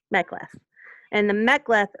 And the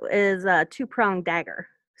Mek'leth is a 2-pronged dagger.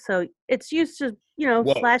 So it's used to,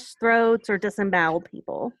 slash throats or disembowel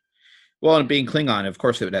people. Well, and being Klingon, of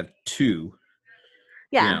course, it would have 2.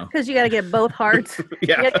 Yeah, because you got to get both hearts.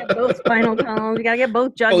 Yeah. You got to get both spinal columns. You got to get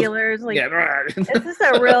both jugulars. This is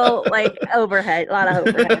a real overhead, a lot of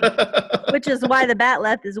overhead. Which is why the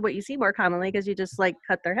Batleth is what you see more commonly, because you just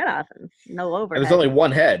cut their head off and no overhead. And there's only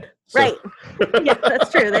one head. So. Right. Yeah,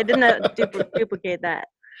 that's true. They didn't duplicate that.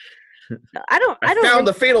 I found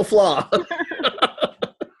the fatal flaw.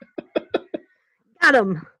 Got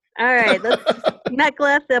him. All right, that's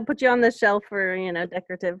Mechleth. They'll put you on the shelf for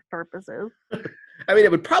decorative purposes. I mean,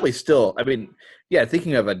 it would probably still. I mean, yeah,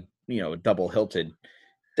 thinking of a double hilted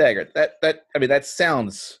dagger. That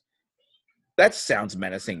sounds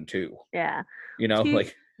menacing too. Yeah.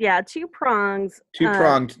 Two prongs.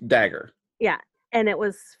 Two-pronged dagger. Yeah, and it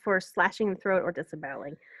was for slashing the throat or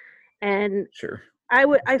disemboweling. And sure,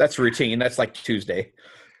 that's routine. That's like Tuesday.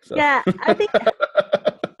 So. Yeah, I think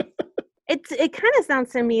it kind of sounds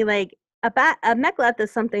to me like a Mechleth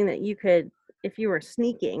is something that you could, if you were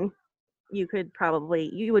sneaking, you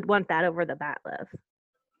would want that over the batleth.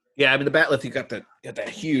 Yeah, I mean the batleth, you got that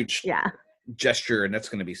huge gesture, and that's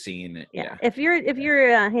going to be seen. Yeah. If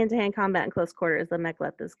you're hand-to-hand combat in close quarters, the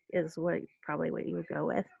Mechleth is probably what you would go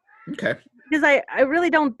with. Okay. Because I really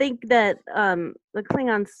don't think that the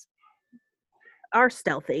Klingons are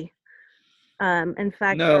stealthy. In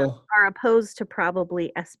fact, are opposed to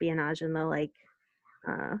probably espionage and the like.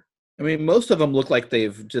 I mean, most of them look like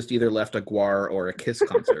they've just either left a Gwar or a Kiss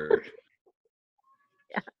concert.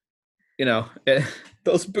 Yeah.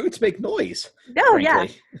 Those boots make noise. No,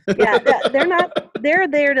 frankly. Yeah. They're not. They're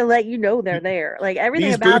there to let you know they're there. Like everything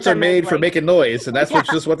These about boots are made for making noise, and that's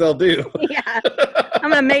just what they'll do. Yeah,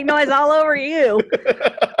 I'm gonna make noise all over you.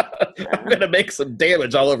 I'm gonna make some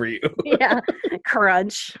damage all over you. Yeah,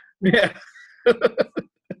 crunch. Yeah.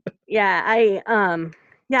 Yeah, I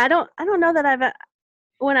don't know that I've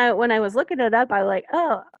when I was looking it up, I was like,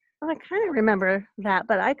 oh, I kind of remember that,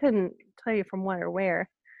 but I couldn't tell you from what or where.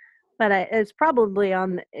 But it's probably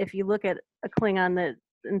on, if you look at a Klingon that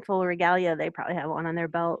in full regalia, they probably have one on their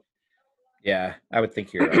belt. Yeah, I would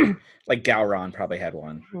think you're right. Like Gowron probably had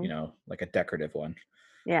one, like a decorative one.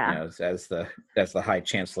 Yeah. As the High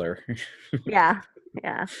Chancellor. Yeah.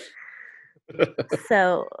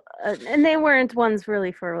 So, and they weren't ones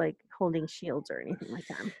really for like holding shields or anything like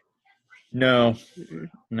that. No.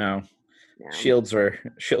 Shields were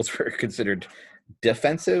considered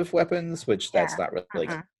defensive weapons, which that's not really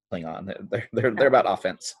Klingon. They're about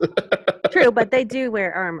offense. True, but they do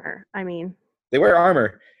wear armor. I mean, they wear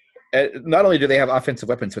armor. Not only do they have offensive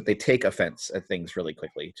weapons, but they take offense at things really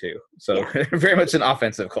quickly too. So very much an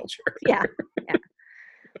offensive culture. Yeah.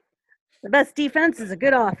 The best defense is a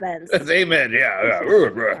good offense. Amen. Yeah.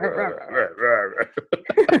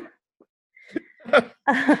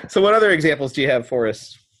 So what other examples do you have for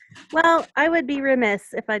us? Well, I would be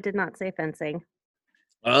remiss if I did not say fencing.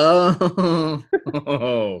 Oh.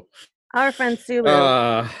 Our friend Sulu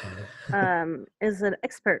is an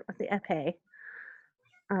expert with the épée.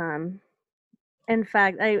 In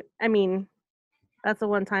fact, I mean, that's the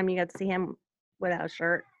one time you got to see him without a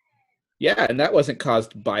shirt. Yeah, and that wasn't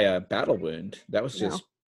caused by a battle wound. That was just,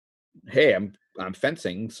 hey, I'm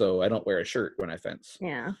fencing, so I don't wear a shirt when I fence.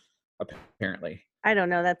 Yeah. Apparently. I don't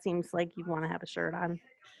know. That seems like you'd want to have a shirt on.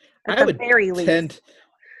 I would very least.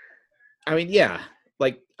 I mean, yeah.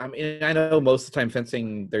 Like, I mean, I know most of the time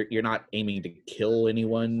fencing, you're not aiming to kill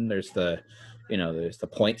anyone. There's the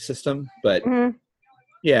point system, but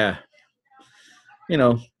yeah,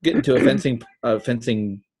 get into a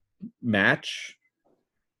fencing match,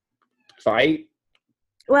 fight,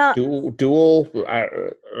 well, duel.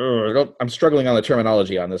 I'm struggling on the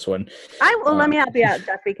terminology on this one. Let me help you out,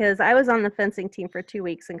 Jeff, because I was on the fencing team for 2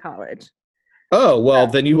 weeks in college. Oh, well,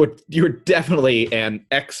 then you're definitely an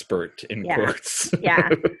expert in quotes.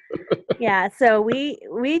 Yeah. So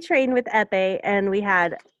we trained with épée, and we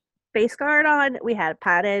had face guard on. We had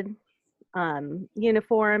padded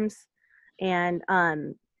uniforms, and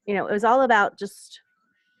it was all about just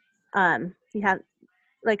you had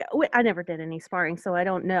like I never did any sparring, so I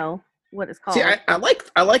don't know what it's called. See, I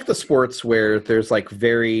like the sports where there's like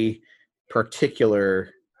very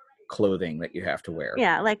particular clothing that you have to wear.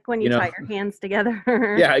 Yeah, like when you tie your hands together.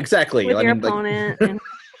 Yeah, exactly. With your opponent. Like...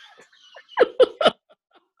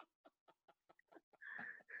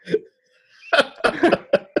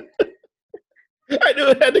 I knew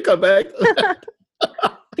it had to come back.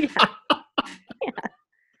 Yeah.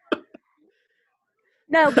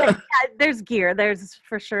 No, but there's gear. There's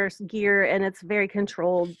for sure gear, and it's very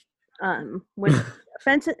controlled. When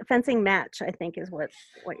fencing match, I think, is what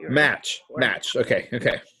you're match. Okay.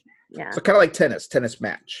 Yeah. So kind of like tennis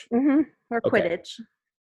match. Mm-hmm. Or Quidditch.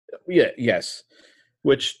 Yeah. Yes.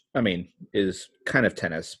 Which I mean is kind of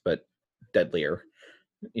tennis, but deadlier.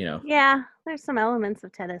 Yeah, there's some elements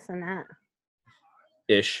of tennis in that.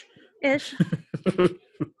 Ish.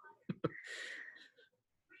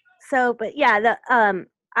 So, but yeah, I'm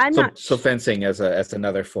not. So fencing as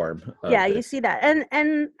another form. Yeah, you see that,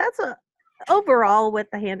 and that's overall with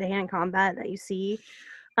the hand-to-hand combat that you see.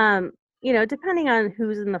 Depending on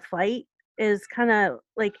who's in the fight is kind of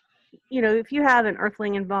like, if you have an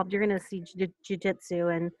earthling involved, you're going to see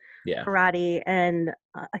jujitsu and Yeah. karate and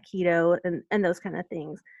aikido and those kind of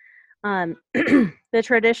things. The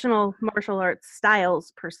traditional martial arts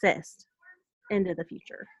styles persist into the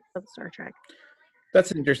future of Star Trek.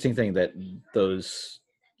 That's an interesting thing that those,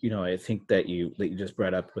 I think that you just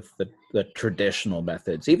brought up with the traditional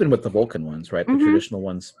methods, even with the Vulcan ones, right? The traditional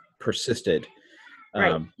ones persisted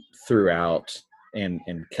Right. throughout and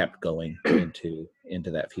kept going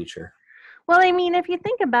into that future. Well, I mean, if you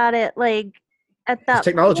think about it, like at that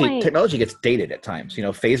point, technology gets dated at times.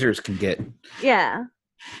 Phasers can get, yeah,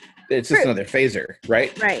 it's just another phaser,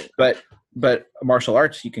 right? right. But martial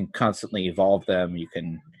arts, you can constantly evolve them. You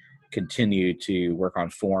can continue to work on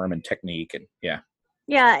form and technique, and yeah,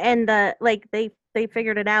 and they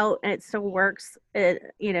figured it out, and it still works.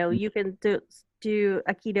 You can do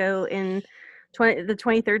aikido in the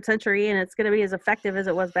 23rd century, and it's going to be as effective as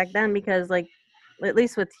it was back then, because like at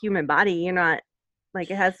least with human body, you're not like,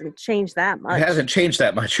 it hasn't changed that much. It hasn't changed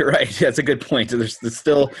that much. You're right. That's a good point. It's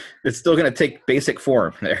still going to take basic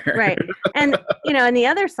form there. Right. And and the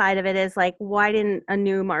other side of it is like, why didn't a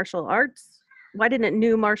new martial art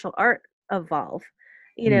evolve?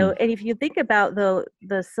 And if you think about the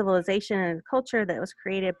civilization and culture that was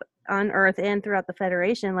created on Earth and throughout the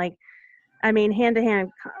Federation, like, I mean, hand to hand,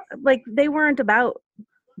 like they weren't about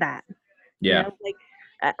that. Yeah.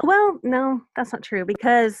 Well, no, that's not true,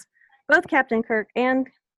 because both Captain Kirk and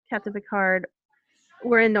Captain Picard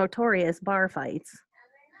were in notorious bar fights,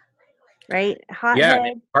 right? Picard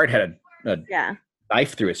had a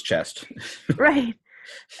knife through his chest. Right.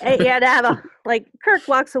 You had to have Kirk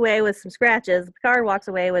walks away with some scratches. Picard walks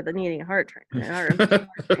away with needing a heart transplant.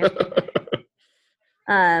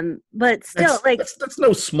 But still, that's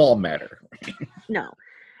no small matter. No.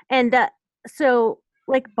 And so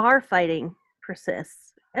bar fighting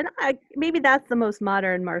persists. And maybe that's the most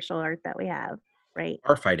modern martial art that we have, right?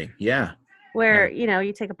 Bar fighting, yeah. Where,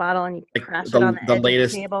 you take a bottle and you crash it on the edge of the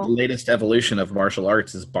table. The latest evolution of martial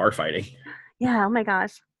arts is bar fighting. Yeah, oh my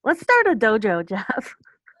gosh. Let's start a dojo, Jeff.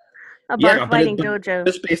 A bar fighting dojo.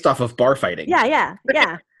 Just based off of bar fighting. Yeah.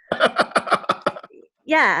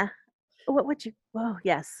 Yeah. What would you,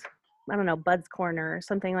 yes. I don't know, Bud's Corner or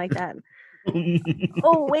something like that.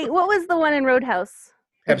 Oh, wait, what was the one in Roadhouse?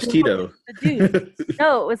 Pepsi Tito. The Deuce.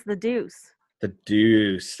 No, it was the Deuce. The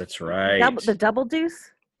Deuce, that's right. The Double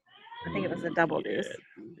Deuce? I think it was the Double Deuce.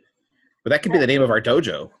 But that could be the name of our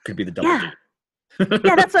dojo. Could be the Double Deuce.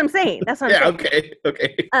 Yeah, that's what I'm saying. saying. Okay.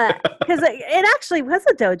 Because it actually was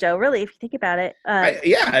a dojo, really, if you think about it.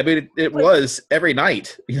 I mean, it was every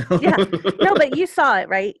night. Yeah. No, but you saw it,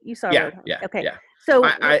 right? You saw Roadhouse. Yeah. Okay. Yeah. So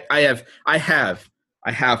I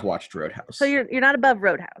have watched Roadhouse. So you're not above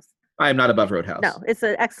Roadhouse. I am not above Roadhouse. No, it's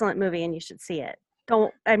an excellent movie, and you should see it.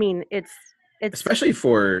 It's especially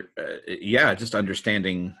for just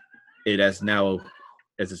understanding it as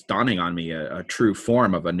it's dawning on me, a true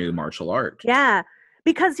form of a new martial art. Yeah,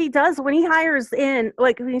 because he does, when he hires in,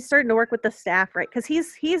 when he's starting to work with the staff, right? Because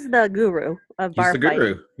he's the guru of bar fighting. He's the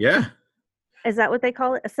guru, yeah. Is that what they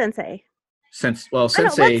call it? A sensei?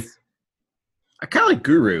 Sensei. I kind of like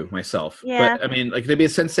guru myself. Yeah. But I mean, maybe a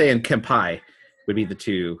sensei and Kenpai would be the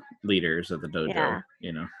two leaders of the dojo.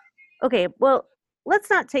 Yeah. Okay, well, let's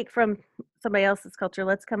not take from somebody else's culture.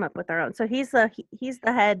 Let's come up with our own. So he's the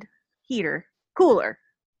head cooler.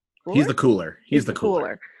 He's the cooler. He's the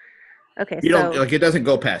cooler. Okay, it doesn't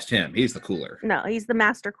go past him. He's the cooler. No, he's the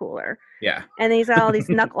master cooler. Yeah. And he's got all these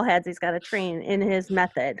knuckleheads he's got to train in his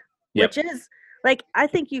method, which is I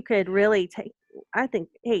think you could really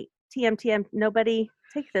hey, TM, nobody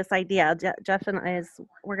take this idea. Jeff and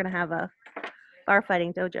we're going to have a bar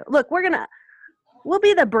fighting dojo. Look, we'll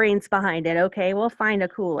be the brains behind it. Okay. We'll find a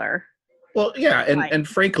cooler. Well, yeah. And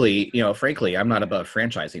frankly, I'm not above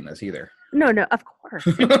franchising this either. No, of course.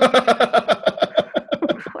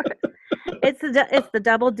 It's the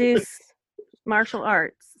Double Deuce Martial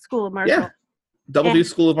Arts School of Martial. Yeah. Double Deuce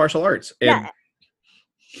School of Martial Arts. And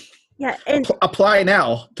yeah. And apply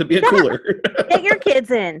now to be a cooler. Get your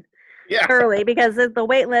kids in. Yeah. Early, because the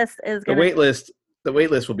wait list is the wait list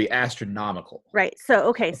will be astronomical. Right.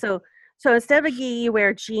 So so instead of a gi, you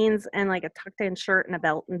wear jeans and a tucked in shirt and a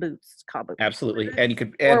belt and boots, call boots. Absolutely. And you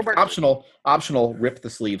could optional rip the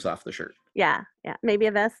sleeves off the shirt. Yeah. Maybe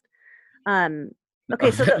a vest.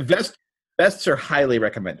 Okay, so vests are highly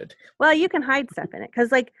recommended. Well, you can hide stuff in it, because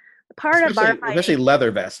part of bar fighting, especially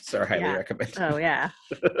leather vests, are highly recommended. Oh yeah.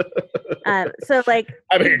 Come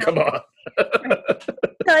on.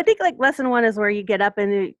 So I think lesson 1 is where you get up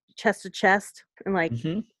and chest to chest and like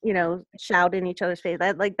Mhm. shout in each other's face.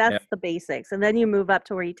 That's the basics, and then you move up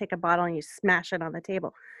to where you take a bottle and you smash it on the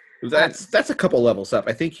table. That's a couple levels up.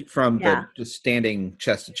 I think from Yeah. the just standing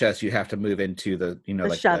chest to chest, you have to move into the The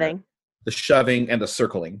like shoving. the shoving and the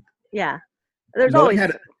circling. Yeah, there's Knowing always how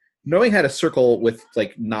to knowing how to circle with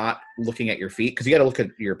like not looking at your feet, because you got to look at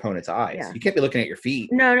your opponent's eyes. Yeah. You can't be looking at your feet.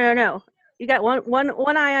 no. You got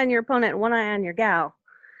one eye on your opponent and one eye on your gal.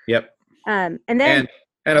 Yep. And then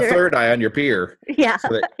and a third eye on your peer. Yeah, so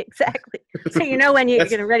that, exactly. So you know when you're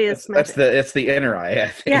getting ready to smash. It's the inner eye, I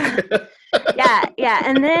think. Yeah.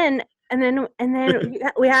 And then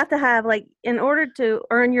we have to have, like, in order to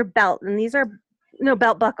earn your belt, and these are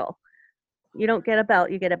belt buckle. You don't get a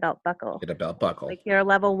belt, you get a belt buckle. Get a belt buckle. Like, you're a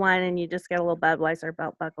level 1 and you just get a little Budweiser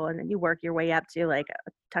belt buckle, and then you work your way up to like a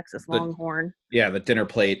Texas Longhorn. Yeah, the dinner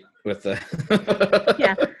plate with the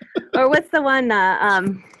Yeah. Or what's the one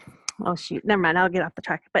oh shoot, never mind, I'll get off the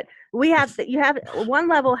track. But you have one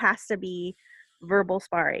level has to be verbal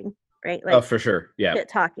sparring, right? Like, oh, for sure. Yeah. shit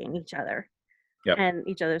talking each other. Yep. And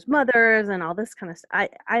each other's mothers and all this kind of stuff.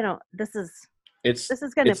 I don't. This is going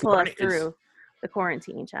to pull us through the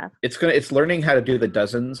quarantine, Jeff. It's learning how to do the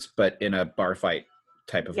dozens, but in a bar fight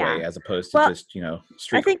type of way, as opposed to just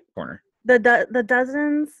street corner. The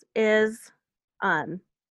dozens is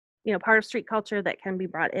part of street culture that can be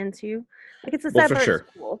brought into, like, it's a separate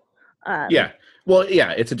school.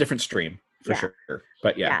 It's a different stream for sure.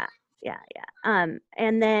 But yeah. And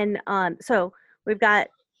then so we've got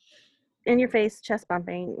in your face chest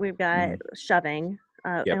bumping, we've got shoving,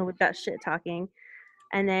 and we've got shit talking,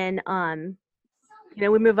 and then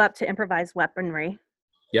we move up to improvised weaponry,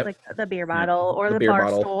 like the beer bottle or the bar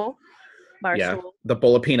stool. Stool. The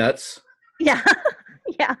bowl of peanuts. Yeah.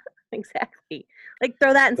 Yeah, exactly. Like,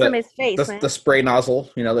 throw that in somebody's face. The spray nozzle,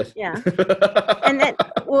 Yeah. And then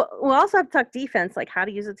we'll also have to talk defense, like how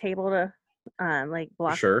to use a table to like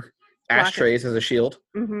block. Sure. Ashtrays as a shield.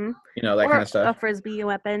 Mm-hmm. That kind of stuff. A frisbee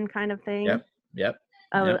weapon kind of thing. Yep.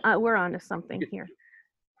 We're on to something here.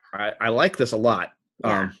 I like this a lot.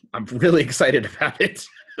 Yeah. I'm really excited about it.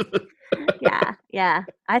 Yeah.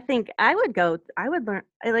 I think I would learn.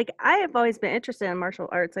 I have always been interested in martial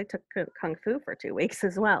arts. I took Kung Fu for 2 weeks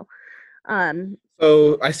as well.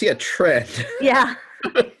 So I see a trend. Yeah.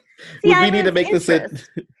 Would we need to make this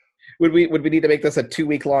a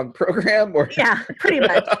 2-week long program, or? Yeah, pretty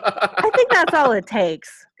much. I think that's all it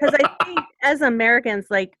takes, because I think as Americans,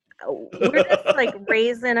 like, we're just like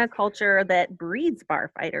raised in a culture that breeds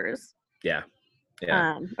bar fighters. Yeah.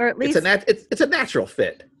 Or at least it's a natural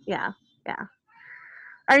fit. Yeah.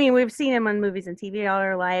 I mean, we've seen him on movies and TV all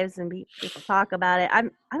our lives, and people talk about it. I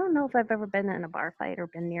don't know if I've ever been in a bar fight or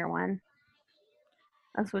been near one.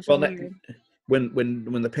 That's what's weird. When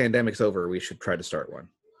the pandemic's over, we should try to start one.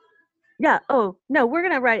 Yeah. Oh no, we're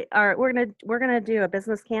gonna do a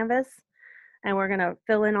business canvas, and we're gonna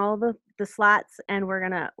fill in all the slots, and we're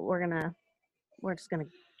just gonna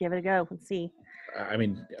give it a go and see. I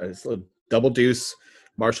mean, it's a Double Deuce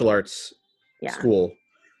Martial Arts School.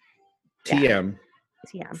 TM.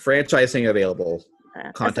 Franchising available.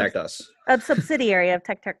 Contact us. A subsidiary of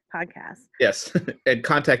Tech Podcast. Yes, and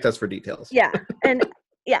contact us for details. Yeah, and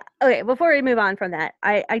okay, before we move on from that,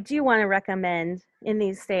 I do want to recommend, in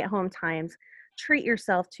these stay-at-home times, treat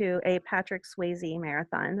yourself to a Patrick Swayze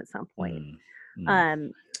marathon at some point.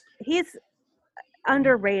 He's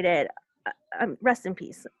underrated. Rest in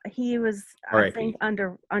peace. He was, I think,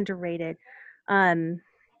 underrated.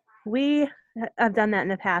 We have done that in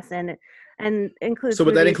the past, and includes. So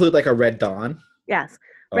would that include like a Red Dawn? Yes,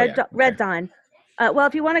 Red Dawn. Well,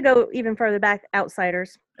 if you want to go even further back,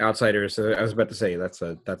 Outsiders. Outsiders. I was about to say that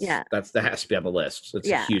has to be on the list. It's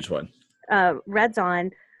a huge one. Red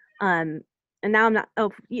Dawn. And now I'm not.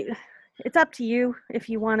 It's up to you if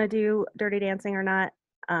you want to do Dirty Dancing or not.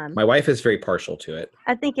 My wife is very partial to it.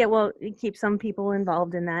 I think it will keep some people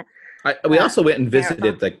involved in that. We also went and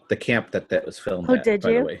visited the camp that was filmed. Oh, did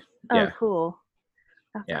you? By the way. Oh, cool.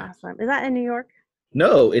 That's awesome. Is that in New York?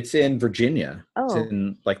 No, it's in Virginia. Oh. It's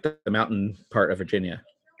in like the mountain part of Virginia.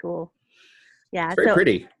 Cool. Yeah. It's very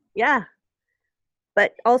pretty. Yeah.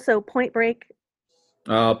 But also Point Break.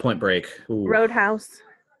 Oh, Point Break. Ooh. Roadhouse.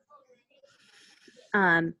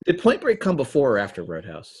 Did Point Break come before or after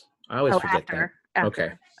Roadhouse? I always forget that. After.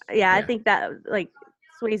 Okay. Yeah, I think that, like,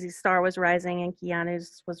 Swayze's star was rising and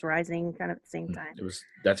Keanu's was rising kind of at the same time.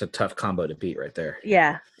 That's a tough combo to beat right there.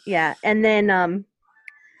 Yeah. And then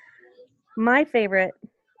my favorite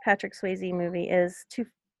Patrick Swayze movie is To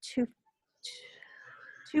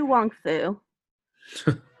Wong Fu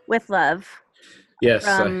with Love. Yes.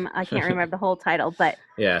 From I can't remember the whole title, but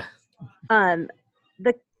yeah.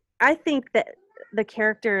 I think that the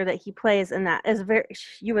character that he plays in that is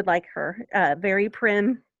you would like her, very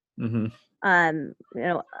prim, Mm-hmm.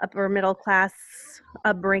 Upper middle class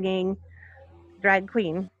upbringing, drag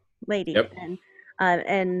queen lady. Yep.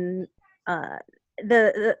 And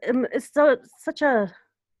it's such a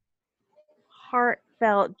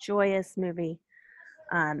heartfelt, joyous movie.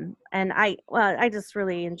 And I just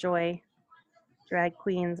really enjoy drag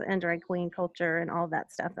queens and drag queen culture and all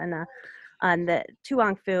that stuff. And the To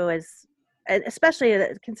Wong Foo is, especially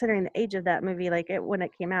considering the age of that movie, like when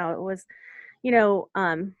it came out, it was,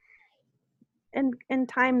 in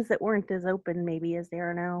times that weren't as open maybe as they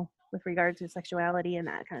are now with regard to sexuality and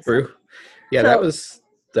that kind of True. stuff. Yeah, So,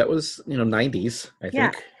 that was 90s, I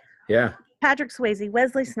Yeah. think. Yeah. Patrick Swayze,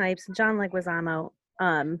 Wesley Snipes, John Leguizamo.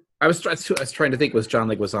 I was trying to think, was John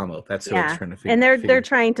Leguizamo. That's who I was Yeah, trying to figure. and they're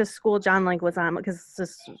trying to school John Leguizamo because it's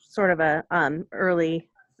just sort of a early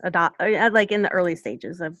like in the early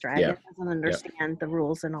stages of drag. Yeah. It doesn't understand the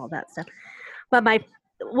rules and all that stuff. But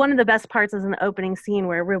one of the best parts is in the opening scene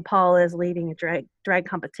where RuPaul is leading a drag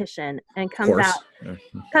competition and comes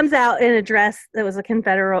out in a dress that was a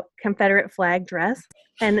Confederate flag dress,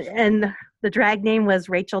 and the drag name was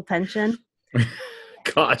Rachel Tension.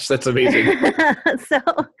 Gosh, that's amazing. So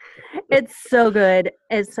it's so good.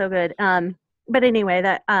 It's so good. But anyway,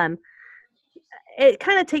 that it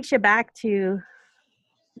kind of takes you back to,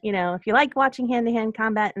 if you like watching hand-to-hand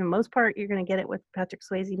combat, in the most part, you're going to get it with Patrick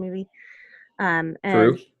Swayze movie. And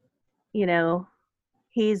True.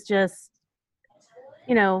 he's just,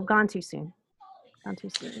 gone too soon. Gone too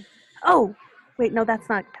soon. Oh, wait, no, that's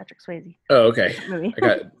not Patrick Swayze. Oh, okay. Movie.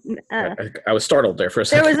 I was startled there for a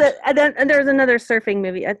second. There was another surfing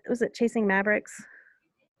movie. Was it Chasing Mavericks?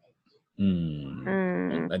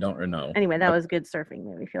 I don't know. Anyway, that was a good surfing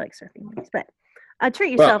movie if you like surfing movies. But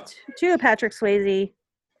treat yourself to a Patrick Swayze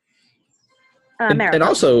marathon. And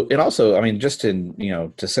also, I mean, just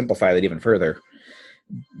to simplify that even further,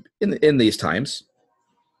 in these times,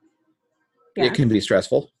 it can be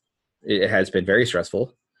stressful. It has been very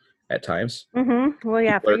stressful at times. Mm-hmm. Well,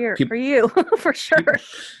 yeah, for you, for sure.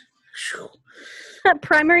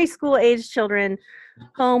 Primary school age children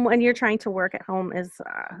home when you're trying to work at home is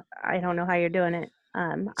I don't know how you're doing it.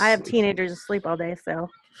 I have teenagers asleep all day, so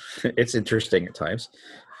it's interesting at times.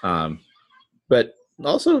 But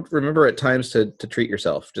also remember at times to treat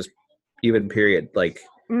yourself, just even period. Like,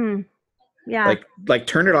 yeah, like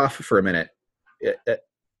turn it off for a minute,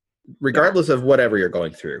 regardless of whatever you're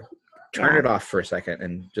going through. Turn it off for a second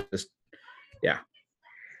and just, yeah.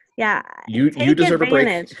 You deserve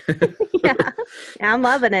advantage. A break. Yeah, I'm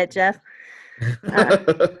loving it, Jeff.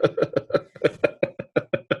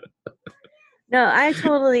 No, I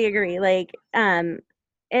totally agree. Like,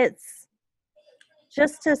 it's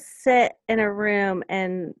just to sit in a room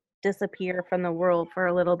and disappear from the world for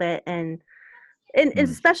a little bit, and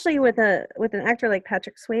especially with an actor like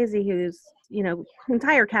Patrick Swayze, whose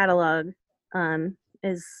entire catalog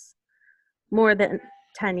is more than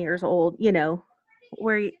 10 years old.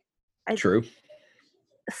 True.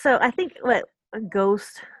 So I think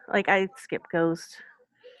Ghost, like I skip Ghost.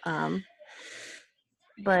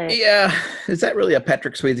 But yeah, is that really a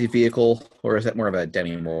Patrick Swayze vehicle, or is that more of a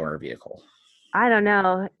Demi Moore vehicle? I don't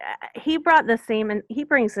know. He brought the same, and he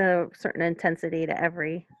brings a certain intensity to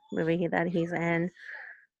every movie that he's in.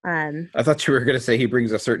 I thought you were going to say he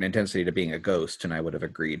brings a certain intensity to being a ghost, and I would have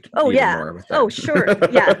agreed. Oh yeah. More with that. Oh sure.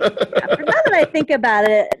 Yeah. For now that I think about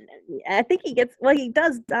it, I think he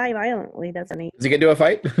does die violently, doesn't he? Does he get into a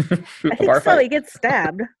fight? I think so. Fight? He gets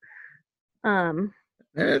stabbed.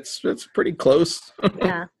 It's pretty close.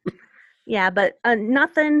 Yeah, but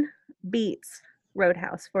nothing beats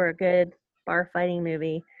Roadhouse for a good bar fighting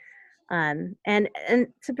movie. And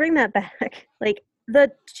to bring that back, like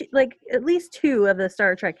at least two of the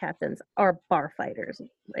Star Trek captains are bar fighters.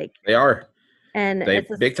 Like they are. And they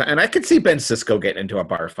big time. And I could see Ben Sisko getting into a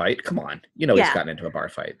bar fight. Come on, he's gotten into a bar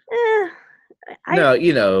fight.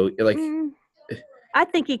 I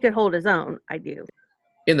think he could hold his own. I do.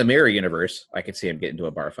 In the Mirror universe, I could see him get into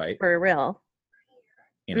a bar fight. For real.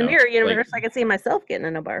 In the Mirror universe, I could see myself getting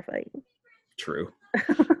in a bar fight. True.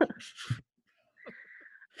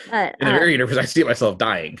 In the Mirror universe, I see myself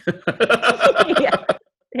dying.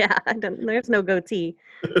 Yeah. There's no goatee.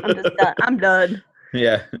 I'm just done. I'm done.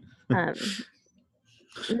 Yeah.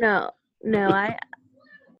 No, I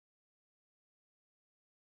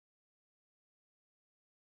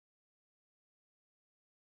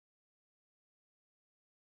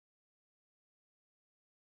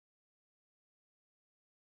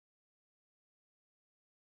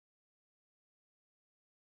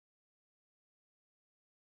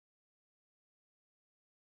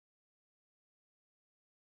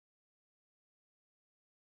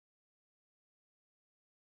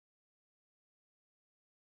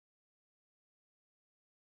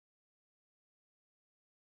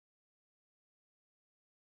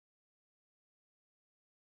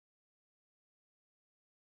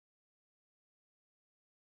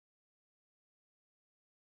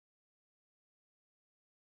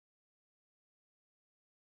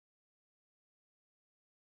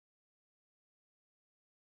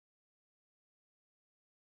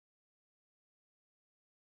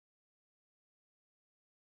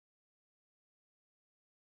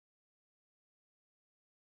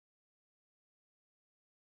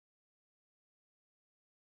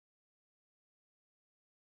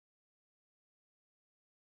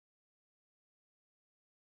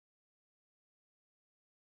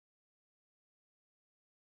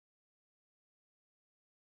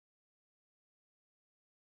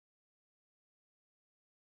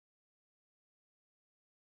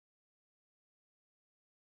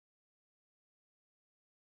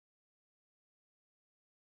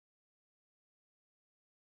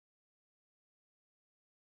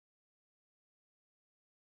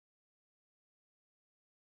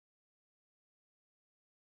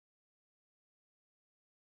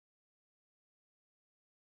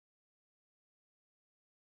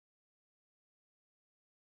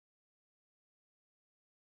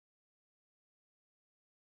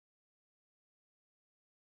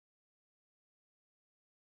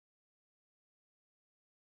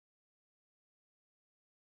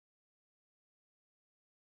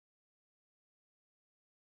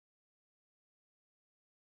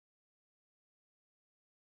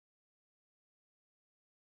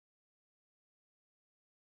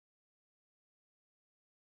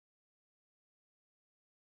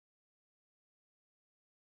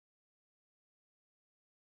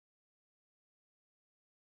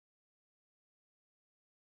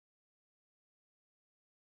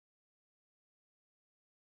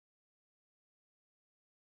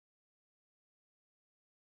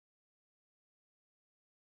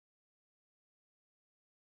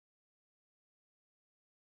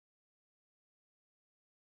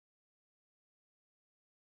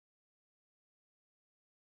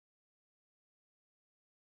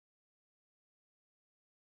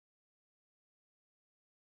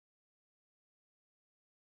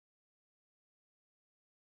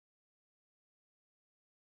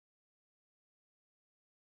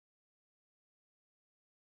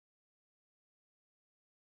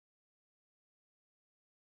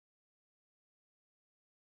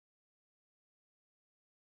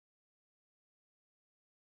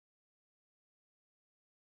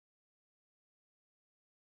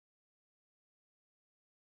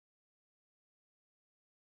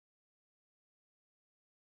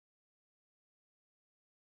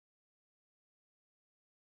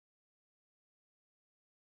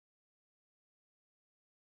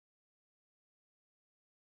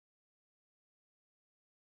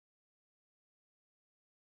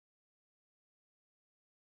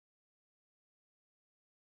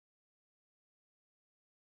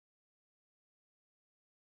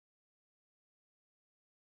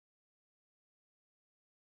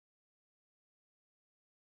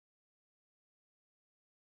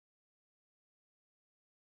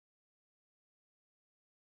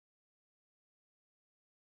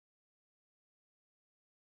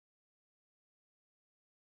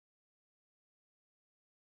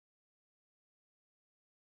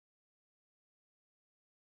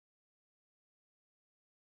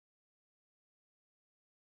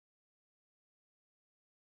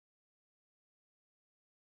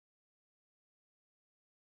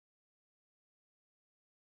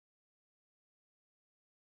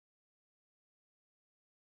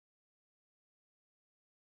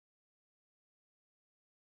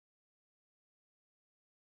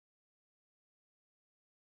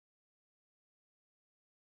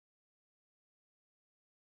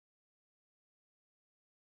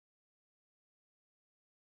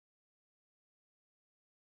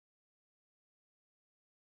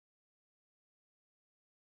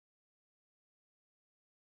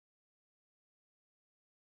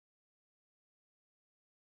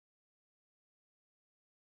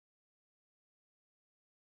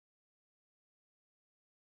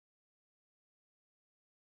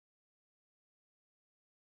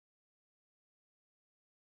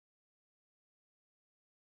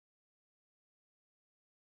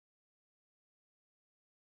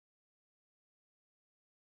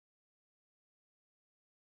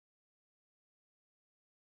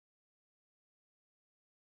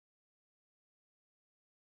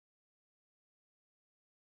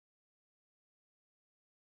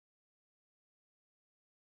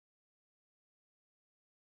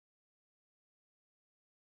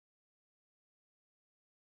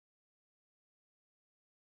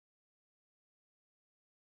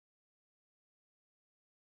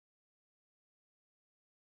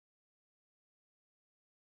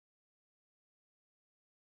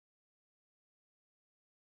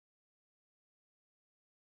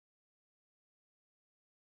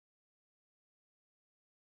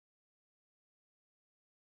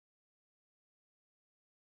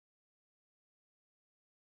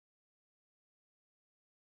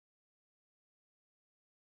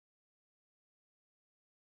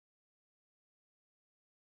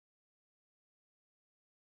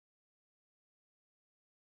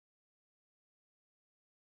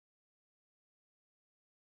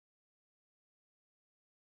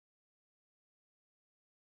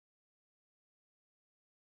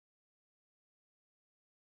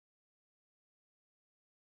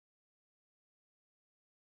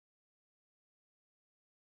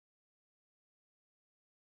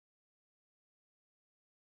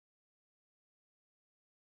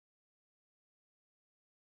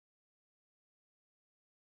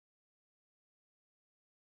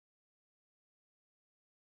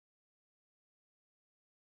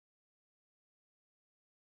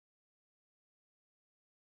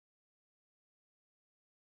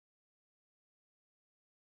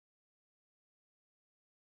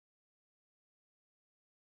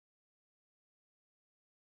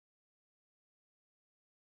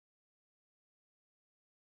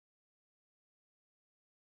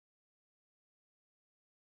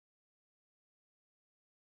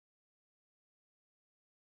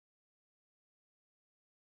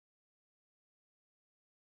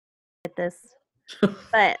at this,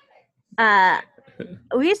 but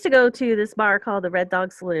we used to go to this bar called the Red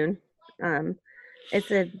Dog Saloon.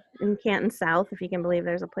 It's in Canton South, if you can believe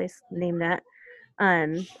there's a place named that.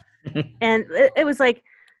 And it was like,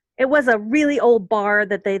 it was a really old bar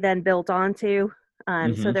that they then built onto.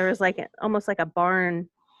 So there was like almost like a barn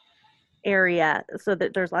area, so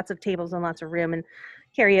that there's lots of tables and lots of room, and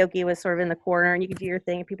karaoke was sort of in the corner, and you could do your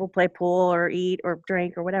thing. People play pool or eat or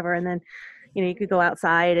drink or whatever, and then you could go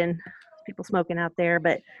outside and people smoking out there.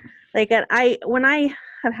 But like when I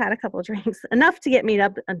have had a couple of drinks, enough to get me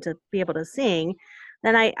up and to be able to sing,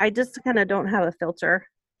 then I just kind of don't have a filter,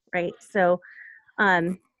 right? So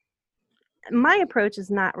my approach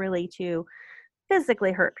is not really to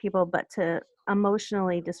physically hurt people, but to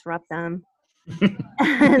emotionally disrupt them.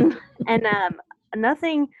 and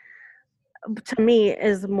nothing to me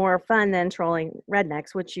is more fun than trolling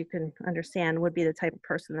rednecks, which you can understand would be the type of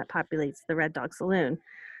person that populates the Red Dog Saloon.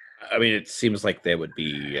 I mean, it seems like they would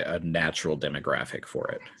be a natural demographic for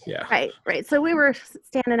it. Yeah. Right. So we were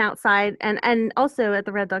standing outside, and also at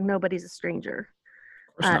the Red Dog, nobody's a stranger.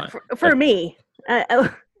 For me,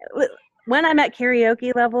 when I'm at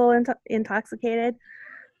karaoke level intoxicated,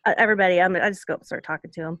 everybody, I just go up and start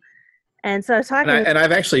talking to them. And so I was talking, and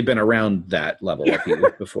I've actually been around that level of you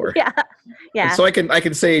before. Yeah. And so I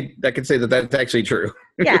can say that that's actually true.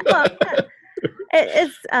 Yeah. Well,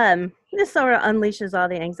 it's this sort of unleashes all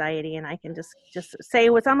the anxiety, and I can just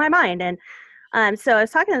say what's on my mind. And so I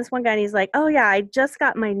was talking to this one guy, and he's like, "Oh yeah, I just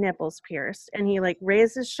got my nipples pierced," and he like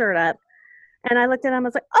raised his shirt up, and I looked at him, I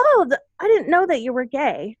was like, "Oh, I didn't know that you were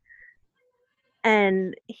gay."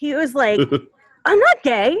 And he was like, "I'm not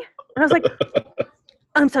gay," and I was like,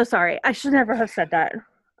 "I'm so sorry. I should never have said that."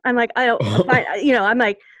 I'm like, I'm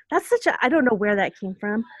like, that's I don't know where that came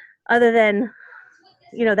from, other than,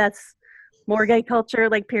 that's more gay culture,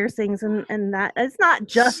 like piercings and that. It's not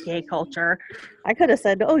just gay culture. I could have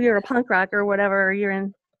said, "Oh, you're a punk rock or whatever. Or you're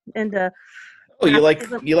into." Oh, you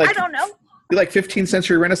like I don't know. You like 15th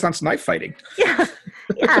century Renaissance knife fighting. Yeah.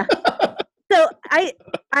 So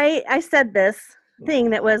I said this thing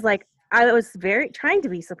that was like, I was very trying to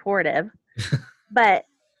be supportive, but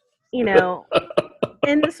in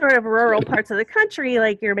the sort of rural parts of the country,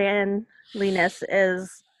 like your manliness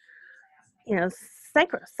is,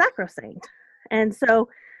 sacrosanct. And so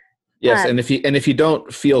yes, and if you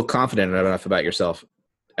don't feel confident enough about yourself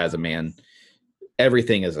as a man,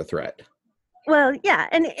 everything is a threat. Well, yeah,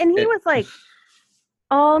 and he was like,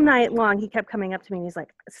 all night long he kept coming up to me and he's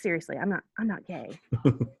like, "Seriously, I'm not gay."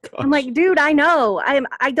 I'm like, "Dude, I know.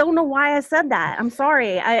 I don't know why I said that. I'm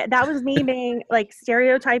sorry. That was me being like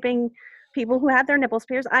stereotyping people who have their nipples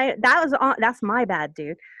pierced. That's my bad,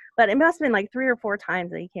 dude." But it must have been like 3 or 4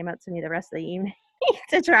 times that he came up to me the rest of the evening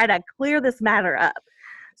to try to clear this matter up.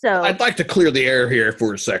 So I'd like to clear the air here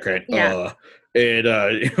for a second. Yeah.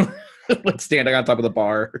 Let's stand on top of the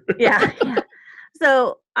bar. Yeah.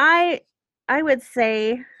 So I would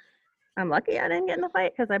say I'm lucky I didn't get in a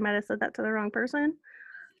fight, because I might have said that to the wrong person.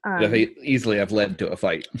 Easily have led to a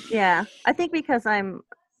fight. Yeah, I think because I'm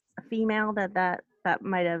a female that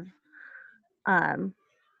might have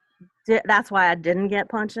that's why I didn't get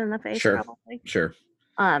punched in the face. Sure. Probably. Sure.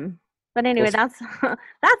 But anyway, that's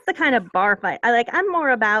the kind of bar fight. I'm more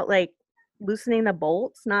about like loosening the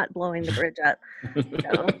bolts, not blowing the bridge up.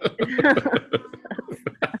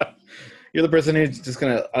 You're the person who's just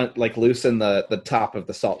gonna loosen the top of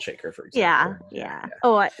the salt shaker, for example. Yeah.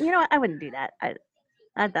 Oh, I wouldn't do that.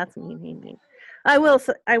 That's mean. I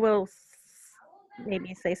will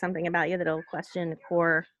maybe say something about you that'll question the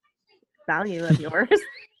core value of yours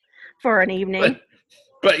for an evening.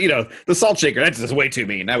 But the salt shaker, that's just way too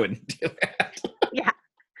mean. I wouldn't do that. Yeah.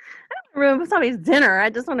 I don't ruin somebody's dinner. I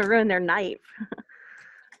just want to ruin their night.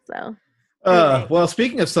 So. Anyway. Well,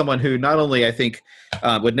 speaking of someone who not only I think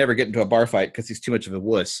would never get into a bar fight because he's too much of a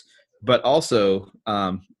wuss, but also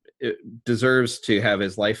deserves to have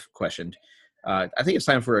his life questioned. I think it's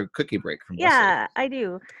time for a cookie break from Wesley. Yeah, I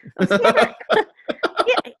do.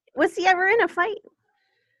 Was he ever in a fight?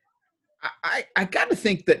 I got to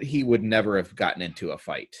think that he would never have gotten into a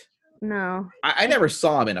fight. No. I never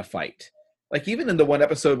saw him in a fight. Like, even in the one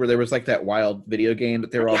episode where there was like that wild video game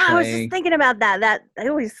that they were all playing. I was just thinking about that. He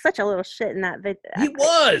was such a little shit in that video. He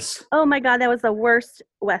was. Oh my God, that was the worst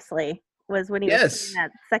Wesley, was when he was playing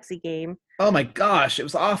that sexy game. Oh my gosh, it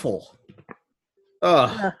was awful.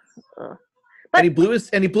 Ugh. But, and he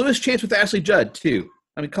blew his chance with Ashley Judd too.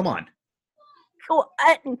 I mean, come on.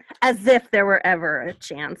 As if there were ever a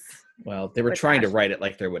chance. Well, they were trying to write it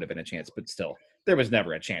like there would have been a chance, but still, there was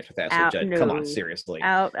never a chance with Ashley Judd. No. Come on, seriously.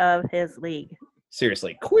 Out of his league.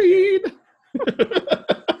 Seriously, Queen.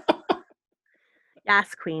 Yeah,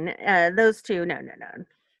 Gas Queen. Those two. No.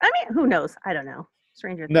 I mean, who knows? I don't know.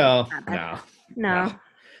 Stranger Things. No, Not bad. no. No.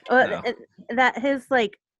 Well, No. that his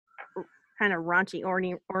like kind of raunchy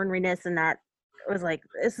orneriness, and that was like,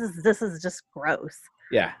 this is just gross.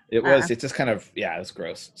 Yeah, it was. It's just kind of, yeah, it's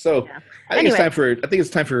gross. So Yeah. I think Anyway. it's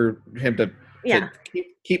time for him to Yeah.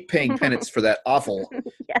 keep paying penance for that awful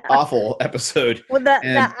Yeah. awful episode. Well,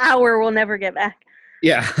 that hour we'll never get back.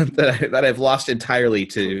 Yeah, that I've lost entirely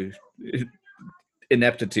to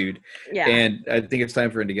ineptitude. Yeah. And I think it's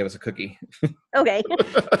time for him to give us a cookie. Okay.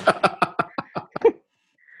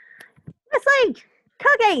 It's like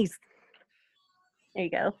cookies. There you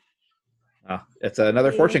go. Oh, it's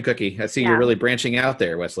another fortune cookie. I see you're really branching out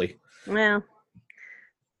there, Wesley. Well,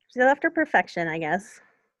 still after perfection, I guess.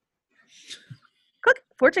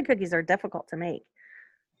 Fortune cookies are difficult to make.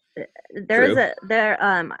 The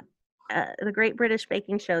Great British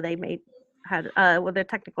Baking Show, they had their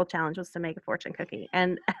technical challenge was to make a fortune cookie,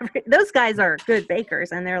 and those guys are good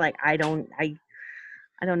bakers, and they're like, I don't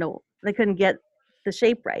know, they couldn't get the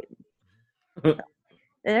shape right. So,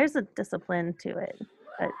 there's a discipline to it,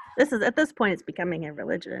 but at this point it's becoming a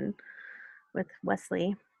religion with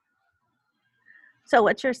Wesley. So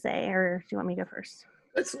what's your say, or do you want me to go first?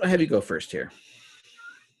 Let's have you go first here.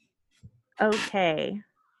 Okay.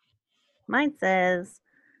 Mine says,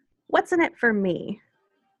 what's in it for me?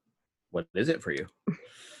 What is it for you?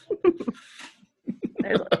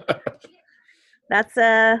 That's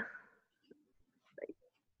a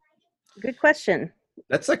good question.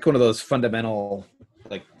 That's like one of those fundamental,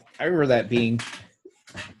 like, I remember that being,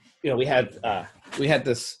 we had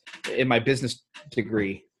this in my business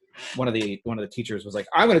degree. One of the teachers was like,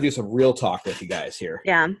 I'm going to do some real talk with you guys here.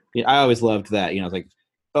 Yeah. I always loved that. It's like,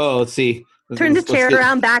 oh, let's see. Turn the chair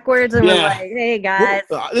around backwards and we're like, hey guys.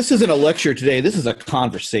 This isn't a lecture today. This is a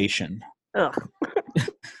conversation. Ugh.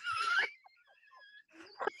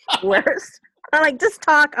 Worst. I'm like, just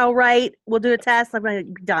talk. I'll write. We'll do a test. I'm like,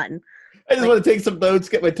 done. I just want to take some notes,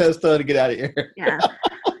 get my test done, and get out of here. Yeah.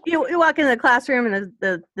 You walk into the classroom and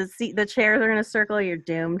the chairs are going to circle. You're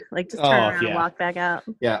doomed. Like, just turn around and walk back out.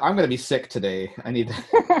 Yeah, I'm going to be sick today. I need to.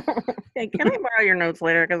 Hey, can I borrow your notes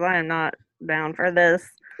later? Because I am not down for this.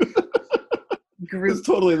 It's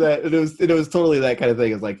totally that. It was totally that kind of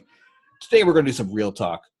thing. It's like, today we're going to do some real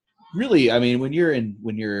talk. Really, I mean, when you're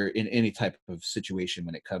in any type of situation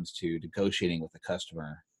when it comes to negotiating with a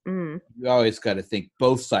customer, you always got to think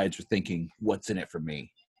both sides are thinking, what's in it for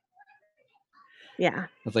me? Yeah.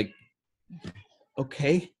 It's like,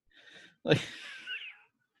 okay. Like,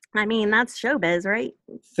 I mean, that's showbiz, right?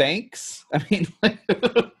 Thanks. I mean,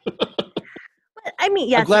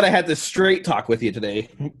 yes. I'm glad I had this straight talk with you today,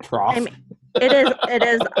 Prof. I mean, it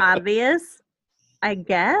is obvious, I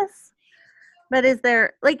guess. But is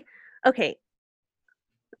there, like, okay,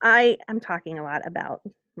 I'm talking a lot about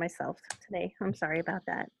myself today. I'm sorry about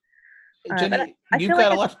that. Jenny, I you've feel got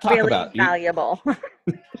like a lot to it's talk really about. Valuable.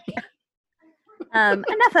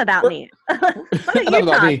 Enough about me. Enough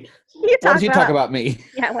about me. Why don't you talk about me?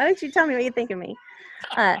 Yeah, why don't you tell me what you think of me?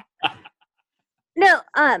 No,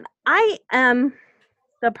 I am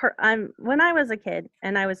when I was a kid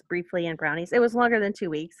and I was briefly in Brownies, it was longer than 2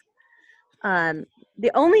 weeks.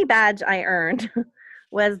 The only badge I earned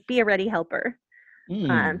was be a ready helper.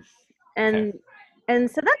 And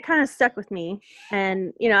so that kind of stuck with me.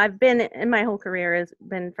 And, I've been in my whole career has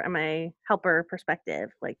been from a helper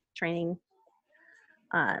perspective, like training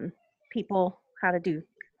people how to do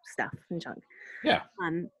stuff and junk. Yeah.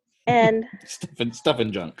 And stuff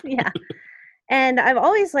and junk. Yeah. And I've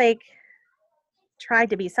always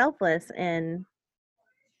tried to be selfless in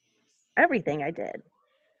everything I did.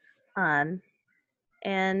 And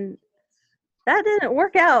that didn't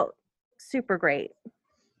work out super great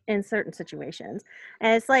in certain situations.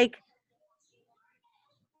 And it's like,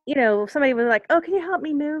 somebody was like, oh, can you help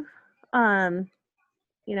me move?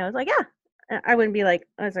 It's like, yeah. I wouldn't be like,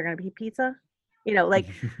 oh, is there going to be pizza?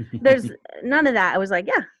 There's none of that. I was like,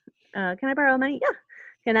 yeah. Can I borrow money? Yeah.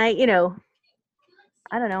 Can I,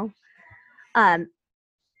 I don't know.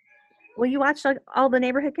 Will you watch all the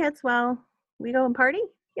neighborhood kids while we go and party?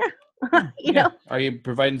 Yeah. you know. Are you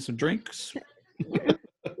providing some drinks?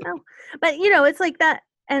 No. But, it's like that.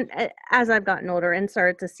 And as I've gotten older and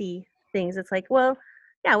started to see things, it's like, well,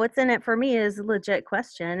 yeah, what's in it for me is a legit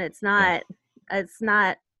question. It's not,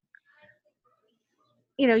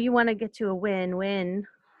 you want to get to a win-win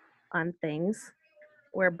on things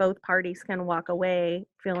where both parties can walk away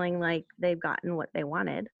feeling like they've gotten what they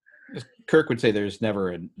wanted. Kirk would say there's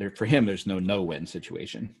never for him, there's no-win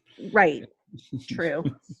situation. Right. True.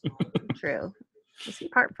 True. Is he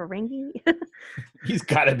part Ferengi? He's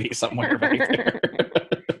got to be somewhere right there.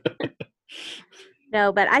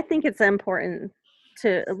 No, but I think it's important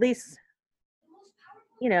to at least,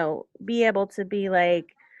 be able to be like,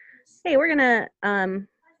 hey, we're gonna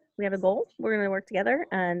we have a goal. We're gonna work together,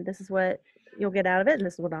 and this is what you'll get out of it, and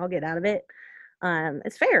this is what I'll get out of it.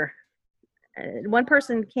 It's fair. One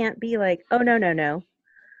person can't be like, oh no, no, no.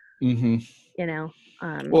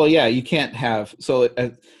 Mm-hmm. Well, yeah, you can't have. So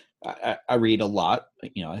I read a lot.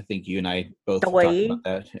 I think you and I both talked about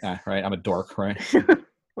that. Yeah, right. I'm a dork, right?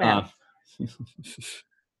 well.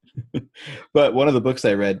 But one of the books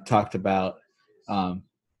I read talked about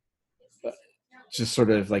just sort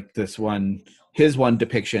of like his one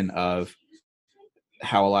depiction of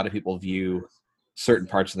how a lot of people view certain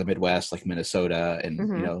parts of the Midwest, like Minnesota and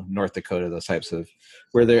North Dakota, those types of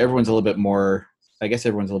where everyone's a little bit more. I guess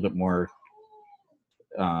everyone's a little bit more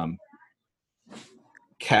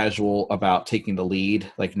casual about taking the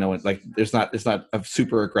lead. Like no one, like it's not a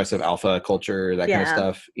super aggressive alpha culture, that kind of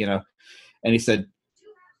stuff, And he said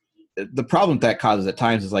the problem that causes at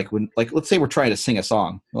times is like when, like, let's say we're trying to sing a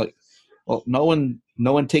song, like, well, no one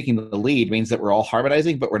taking the lead means that we're all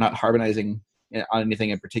harmonizing, but we're not harmonizing on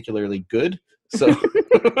anything in particularly good. So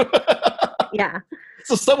yeah.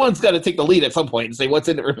 So someone's got to take the lead at some point and say, what's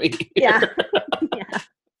in it for me? Yeah.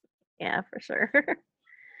 Yeah, for sure.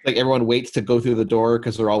 Like everyone waits to go through the door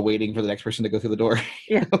because they're all waiting for the next person to go through the door.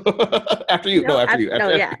 Yeah. After you.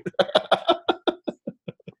 Yeah.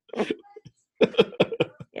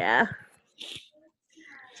 Yeah.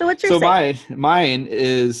 So what's your mine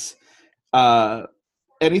is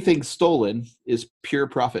anything stolen is pure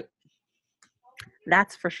profit.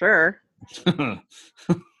 That's for sure. It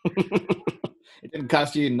didn't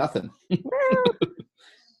cost you nothing. Well,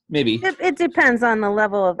 maybe. It depends on the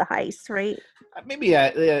level of the heist, right? Maybe,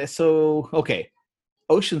 yeah. So, okay.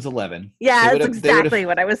 Ocean's 11. Yeah, that's exactly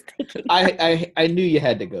what I was thinking. I knew you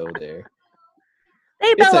had to go there.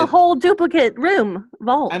 They built a whole duplicate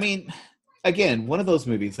vault. I mean, again, one of those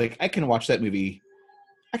movies, like I can watch that movie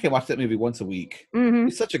once a week. Mm-hmm.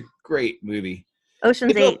 It's such a great movie.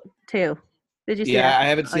 Ocean's 8 too. Did you see that? Yeah, I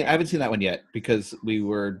haven't seen that one yet because we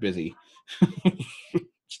were busy.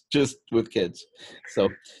 Just with kids. So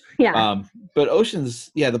yeah. But Oceans,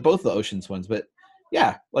 both the Oceans ones, but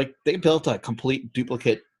yeah, like they built a complete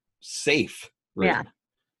duplicate safe room. Yeah.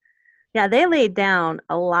 Yeah, they laid down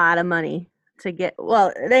a lot of money to get,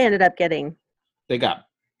 well, they ended up getting they got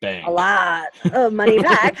bang. A lot of money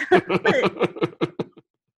back. But,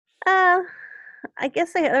 I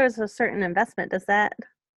guess there was a certain investment. Does that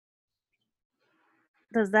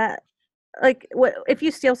like what if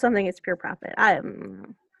you steal something, it's pure profit? I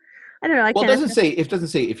don't know. It doesn't say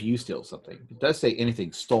if you steal something. It does say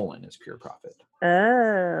anything stolen is pure profit.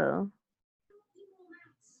 Oh.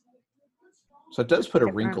 So it does put a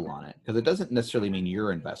wrinkle on it because it doesn't necessarily mean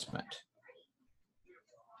your investment.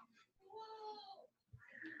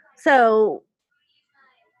 So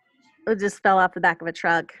it just fell off the back of a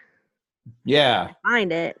truck. Yeah.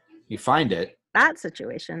 You find it. That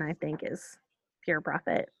situation, I think, is pure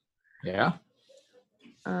profit. Yeah.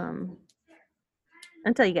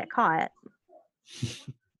 Until you get caught.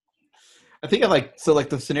 I think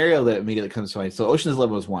the scenario that immediately comes to mind. So Ocean's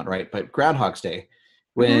 11 was one, right? But Groundhog's Day,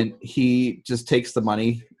 when he just takes the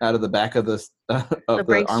money out of the back of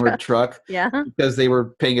the armored truck, yeah, because they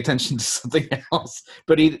were paying attention to something else.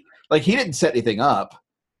 But he didn't set anything up.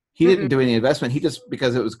 He didn't do any investment. He just,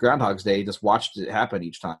 because it was Groundhog's Day, just watched it happen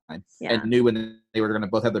each time and knew when they were going to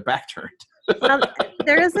both have their back turned. Well,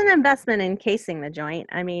 there is an investment in casing the joint.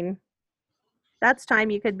 I mean, that's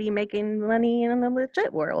time you could be making money in the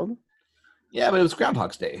legit world. Yeah, but it was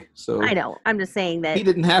Groundhog's Day, so I know. I'm just saying that he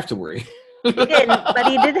didn't have to worry. He didn't, but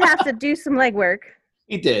he did have to do some legwork.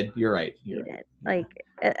 He did. You're right. He did. Like,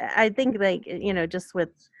 I think, just with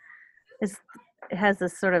it has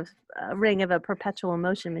this sort of ring of a perpetual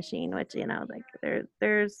motion machine, which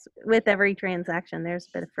there's with every transaction there's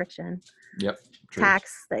a bit of friction. Yep. True.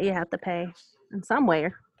 Tax that you have to pay in some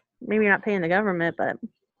way. Maybe you're not paying the government, but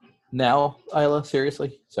now, Isla,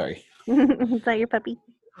 seriously, sorry. Is that your puppy?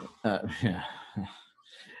 Yeah.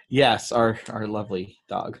 Yes, our lovely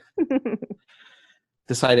dog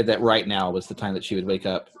decided that right now was the time that she would wake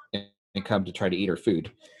up and come to try to eat her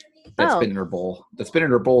food. That's been in her bowl. That's been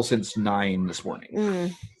in her bowl since 9 this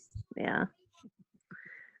morning. Yeah.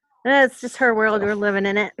 It's just her world. We're living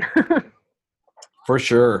in it. For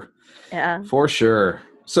sure. Yeah. For sure.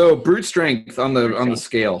 So brute strength on the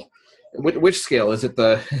scale. Which scale is it?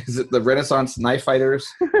 The Renaissance knife fighters,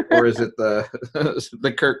 or is it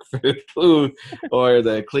the Kirk Fu or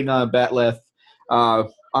the Klingon Batleth?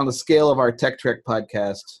 On the scale of our Tech Trek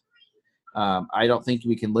podcast, I don't think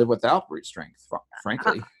we can live without brute strength.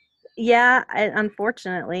 Frankly, yeah.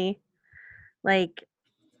 Unfortunately, like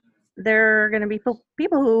there are going to be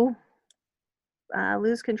people who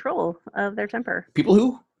lose control of their temper. People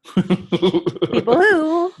who? People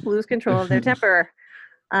who lose control of their temper.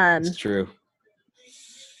 It's true.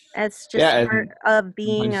 It's just Yeah, part of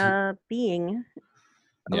being a being,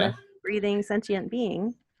 Yeah. a breathing, sentient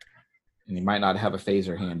being. And you might not have a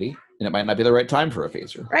phaser handy, and it might not be the right time for a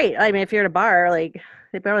phaser. Right. I mean, if you're at a bar, like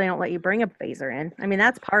they probably don't let you bring a phaser in. I mean,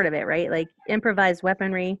 that's part of it, right? Like improvised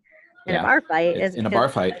weaponry in a bar fight is in a bar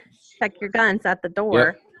fight. Check your guns at the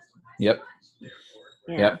door. Yep.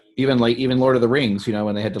 Yeah. Yep. Even Lord of the Rings,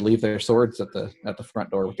 when they had to leave their swords at the front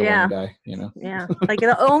door with the one guy, Yeah. Like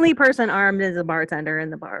the only person armed is a bartender in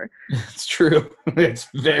the bar. It's true. It's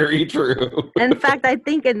very true. In fact, I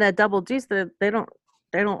think in the Double Juice, they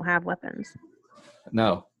don't have weapons.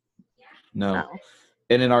 No.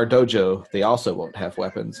 And in our dojo, they also won't have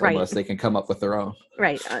weapons unless they can come up with their own.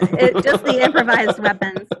 Right. Just the improvised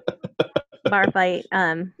weapons bar fight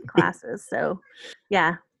classes. So,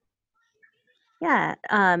 yeah. Yeah.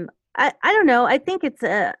 I don't know. I think it's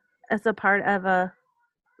a part of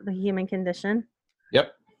the human condition.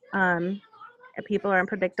 Yep. People are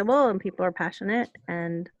unpredictable and people are passionate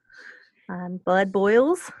and blood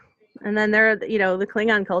boils. And then the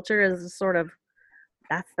Klingon culture is sort of,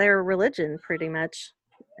 that's their religion pretty much,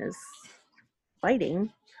 is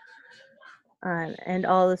fighting. And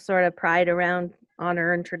all the sort of pride around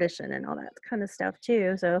honor and tradition and all that kind of stuff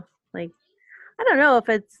too. So like, I don't know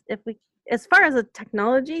if we, as far as the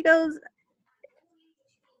technology goes,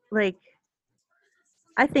 like,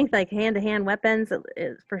 I think like hand-to-hand weapons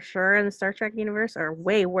is for sure in the Star Trek universe are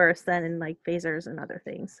way worse than in like phasers and other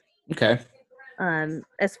things. Okay.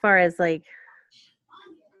 As far as like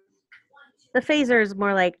the phaser is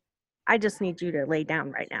more like, I just need you to lay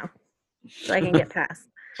down right now so I can get past.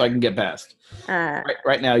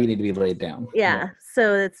 Right now you need to be laid down. Yeah.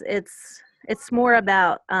 So it's more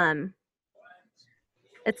about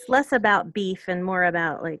it's less about beef and more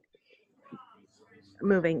about like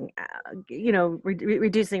moving,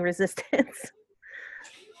 reducing resistance.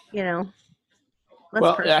 Well,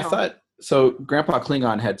 personal. I thought so. Grandpa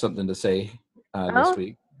Klingon had something to say this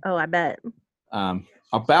week. Oh, I bet.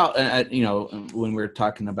 About when we were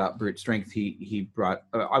talking about brute strength, he brought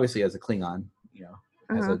obviously as a Klingon,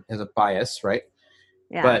 has a bias, right?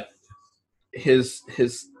 Yeah. But his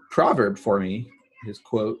proverb for me, his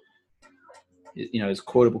quote, his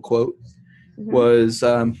quotable quote was,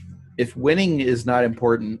 "If winning is not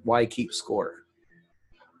important, why keep score?"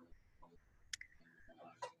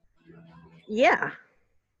 Yeah.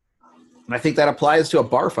 And I think that applies to a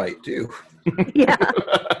bar fight too. Yeah.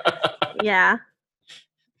 Yeah.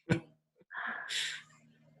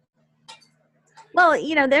 Well,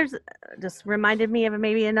 there's just reminded me of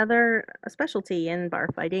maybe another specialty in bar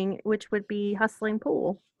fighting, which would be hustling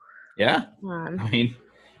pool. Yeah. I mean,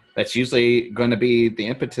 that's usually going to be the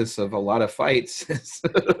impetus of a lot of fights.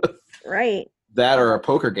 Right. That or a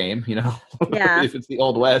poker game, Yeah. If it's the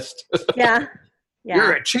Old West. Yeah.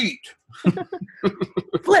 You're a cheat.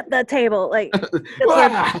 Flip the table. Like,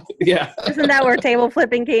 yeah. Isn't that where table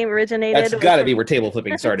flipping game originated? That's got to be where table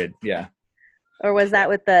flipping started. Yeah. Or was that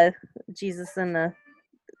with the Jesus and the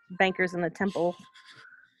bankers in the temple?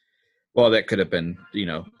 Well, that could have been,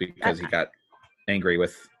 because he got angry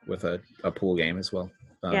with a pool game as well.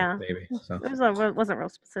 Yeah. Maybe. So. It wasn't real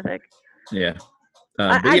specific. Yeah.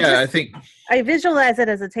 I think I visualize it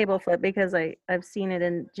as a table flip because I've seen it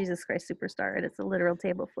in Jesus Christ Superstar, and it's a literal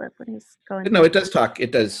table flip when he's going. No, it does talk.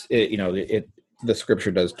 It does. The scripture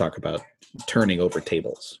does talk about turning over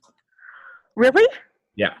tables. Really?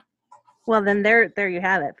 Yeah. Well, then there you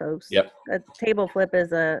have it, folks. Yep. A table flip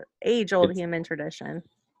is a age-old human tradition.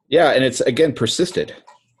 Yeah, and it's again persisted.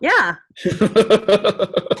 Yeah.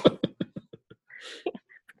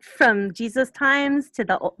 From Jesus times to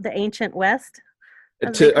the ancient West.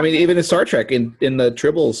 Even in Star Trek, in the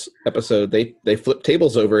Tribbles episode, they flip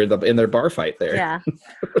tables over in their bar fight there. Yeah.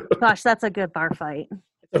 Gosh, that's a good bar fight.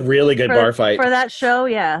 A really good bar fight for that show.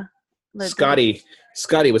 Yeah.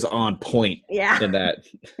 Scotty was on point. Yeah. In that.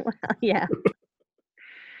 Well, yeah.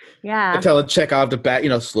 Yeah. I telling Chekhov to back,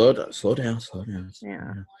 slow down.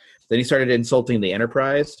 Yeah. Then he started insulting the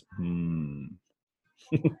Enterprise. No,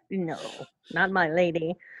 not my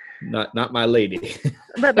lady. Not my lady.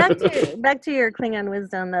 But back to your Klingon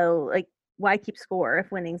wisdom though, like why keep score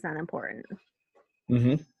if winning's not important?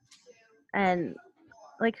 Mm-hmm. And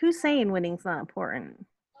like who's saying winning's not important?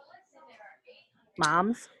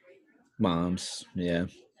 Moms, yeah.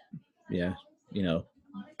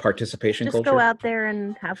 Participation just culture. go out there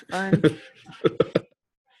and have fun.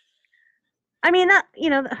 I mean, that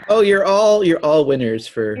Oh, you're all winners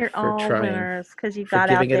for you're all trying, winners because you for got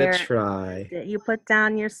out giving it a there. try. You put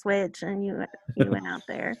down your Switch and you went out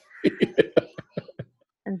there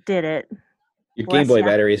and did it. Your Game Bless Boy ya.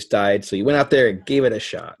 batteries died, so you went out there and gave it a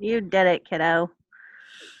shot. You did it, kiddo.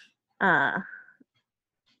 I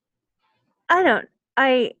don't.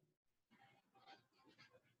 I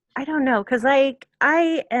don't know, cause like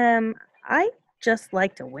I just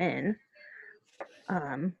like to win.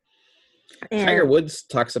 And Tiger Woods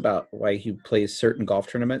talks about why he plays certain golf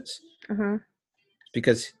tournaments mhm.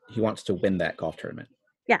 because he wants to win that golf tournament.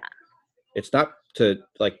 Yeah. It's not to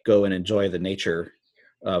like go and enjoy the nature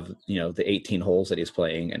of the 18 holes that he's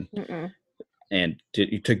playing Mm-mm. and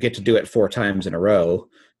to get to do it 4 times in a row,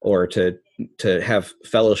 or to have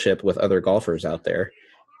fellowship with other golfers out there.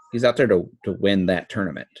 He's out there to win that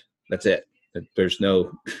tournament. That's it. There's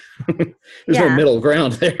no there's no Yeah. middle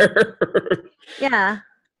ground there. Yeah.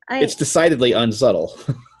 It's decidedly unsubtle.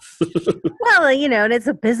 Well, and it's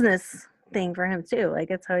a business thing for him too.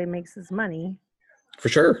 Like, it's how he makes his money. For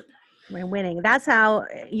sure. By winning. That's how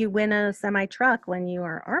you win a semi truck when you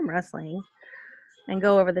are arm wrestling and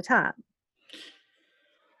go over the top.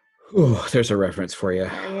 Ooh, there's a reference for you.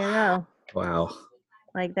 There you go. Wow.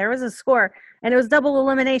 Like, there was a score, and it was double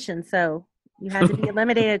elimination, so you had to be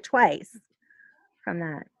eliminated twice from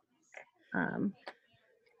that.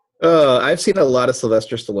 I've seen a lot of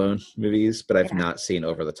Sylvester Stallone movies, but I've not seen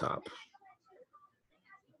Over the Top.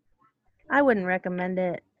 I wouldn't recommend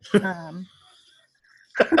it.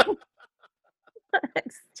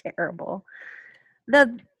 It's terrible.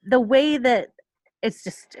 The way that it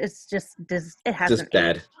hasn't Just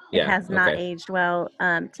bad. aged. Yeah, It has not okay. aged well.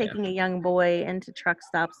 Taking a young boy into truck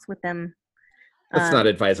stops with them. That's not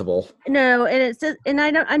advisable. No, and it's just, and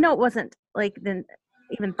I know it wasn't like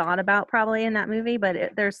even thought about probably in that movie,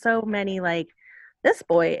 but there's so many like, this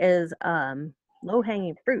boy is low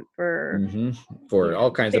hanging fruit for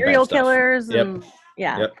all kinds of serial bad stuff. killers. Yep. And,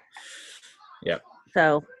 yeah. Yep.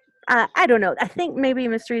 So I don't know. I think maybe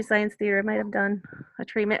Mystery Science Theater might have done a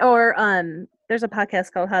treatment, or there's a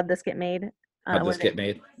podcast called How'd This Get Made? How'd This Get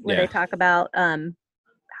Made? Where they talk about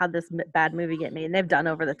how this bad movie get made, and they've done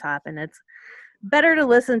Over the Top, and it's better to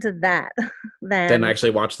listen to that than actually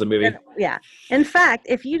watch the movie. Yeah. In fact,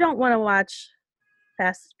 if you don't want to watch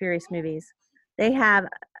Fast and Furious movies, they've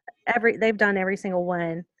done every single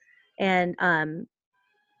one, and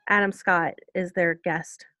Adam Scott is their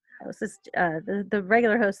guest host. The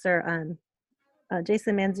regular hosts are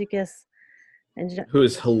Jason Mantzoukas and who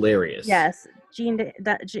is hilarious. Yes,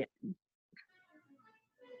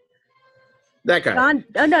 that guy.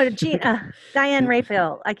 Diane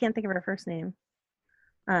Raphael. I can't think of her first name.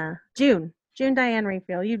 June Diane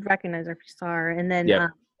Raphael. You'd recognize her if you saw her. And then,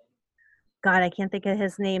 God, I can't think of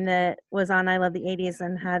his name, that was on I Love the 80s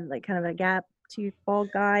and had like kind of a gap tooth bald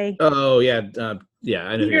guy. Oh yeah, I know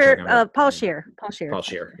who you're talking about. Paul Scheer.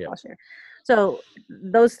 Yeah. Paul Scheer. So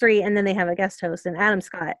those three, and then they have a guest host, and Adam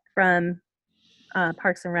Scott from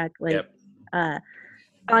Parks and Rec.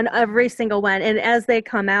 On every single one, and as they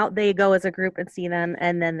come out, they go as a group and see them,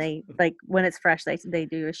 and then they, like, when it's fresh, they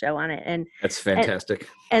do a show on it, and that's fantastic.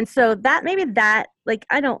 And so like,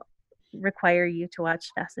 I don't require you to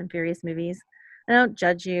watch Fast and Furious movies. I don't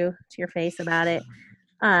judge you to your face about it,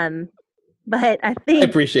 but I think I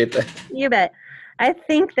appreciate that. You bet. I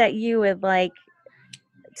think that you would like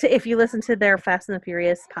to, if you listen to their Fast and the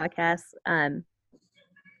Furious podcast, and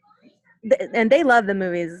they love the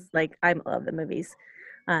movies like I love the movies.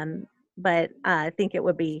 But I think it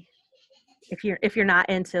would be, if you're not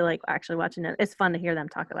into like actually watching it, it's fun to hear them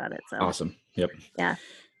talk about it. So awesome. Yep. Yeah.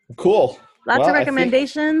 Cool. Lots of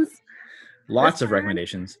recommendations. Lots of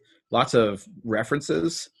recommendations. Lots of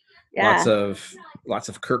references. Yeah. Lots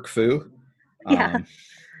of Kirk Fu.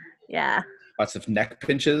 Yeah. Lots of neck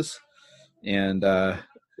pinches, and the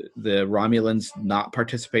Romulans not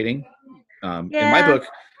participating. In my book,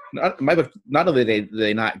 not only do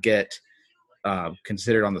they not get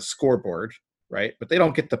considered on the scoreboard, right? But they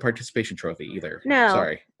don't get the participation trophy either. No,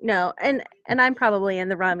 sorry. No, and I'm probably in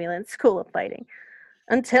the Romulan School of Fighting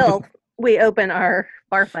until we open our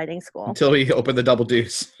bar fighting school. Until we open the Double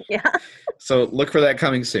Deuce. Yeah. So look for that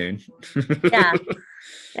coming soon. Yeah.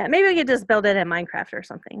 Yeah. Maybe we could just build it in Minecraft or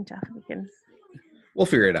something, Jeff. We'll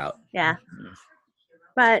figure it out. Yeah.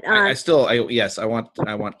 But I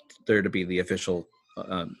want there to be the official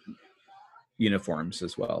uniforms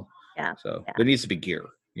as well. Yeah. So there needs to be gear,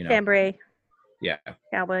 Chambray. Yeah.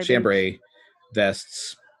 Cowboy Chambray,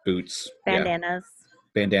 vests, boots, bandanas,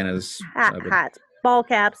 bandanas, hats, ball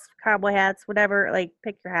caps, cowboy hats, whatever. Like,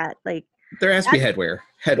 pick your hat. Like, There has to be headwear.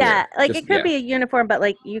 Yeah, like Just- it could be a uniform, but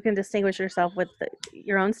like you can distinguish yourself with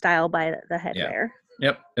your own style by the headwear.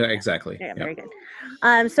 Yep, exactly. Yeah, Yep. very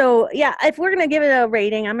good. So yeah, if we're gonna give it a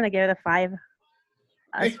rating, I'm gonna give it a 5.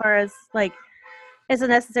 As Okay. far as like, it's a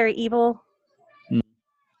necessary evil.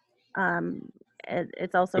 Mm.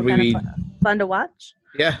 It's also Would we kind be- of fun to watch.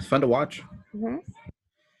 Yeah, it's fun to watch. Hmm.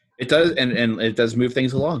 It does, and it does move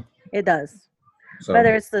things along. It does. So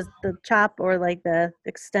Whether it's the chop or like the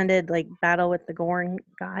extended like battle with the Gorn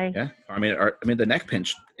guy. yeah, I mean, the neck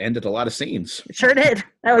pinch ended a lot of scenes. It sure did.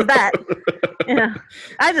 That was that. Yeah.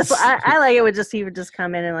 I like it would just, he would just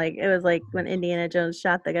come in and like, it was like when Indiana Jones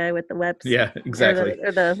shot the guy with the webs. Yeah, exactly.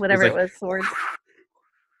 Or the whatever It's it was, swords.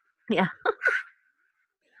 Yeah.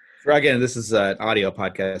 For again, this is an audio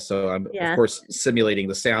podcast, so I'm Yeah. of course simulating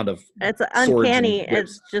the sound of It's swords and uncanny. whips.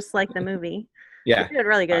 It's just like the movie. Yeah. It did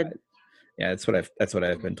really good. Yeah, that's what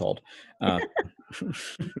I've been told. I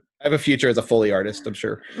have a future as a Foley artist, I'm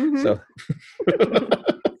sure. Mhm. So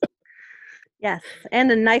Yes.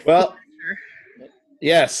 And a knife. well,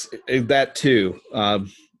 yes, that too.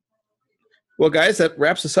 Well, guys, that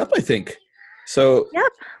wraps us up, I think. So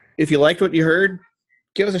Yep. if you liked what you heard,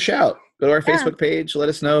 give us a shout. Go to our Yeah. Facebook page. Let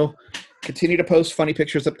us know. Continue to post funny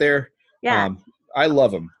pictures up there. Yeah. I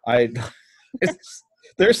love them.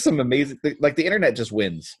 There's some amazing, like the internet just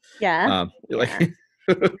wins. Yeah. Like,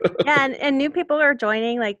 Yeah, and new people are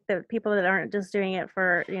joining, like the people that aren't just doing it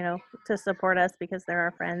for, to support us because they're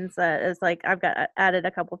our friends. It's like I've got added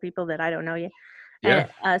a couple people that I don't know yet. Yeah.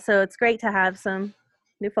 And, so it's great to have some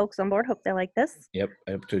new folks on board. Hope they like this. Yep.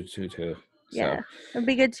 Up to too. So, Yeah. It'd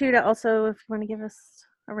be good too to also, if you want to give us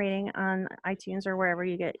a rating on iTunes or wherever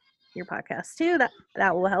you get your podcasts too,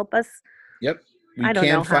 that will help us. Yep. I don't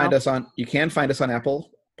know how. You can find us on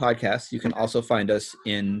Apple Podcasts. You can also find us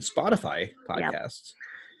in Spotify podcasts.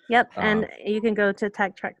 Yep. And you can go to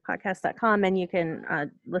TechTrekPodcast.com and you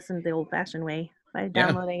can listen the old fashioned way by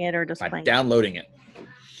downloading it or just By playing. downloading it.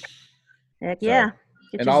 Heck yeah.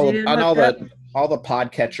 Get And your all Zoom all hooked up. all the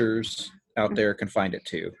podcatchers out there can find it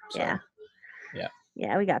too. So, Yeah. Yeah.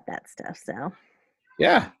 Yeah, we got that stuff. So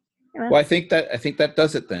yeah. Yeah. Well, I think that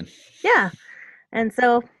does it then. yeah. And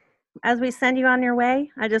so as we send you on your way,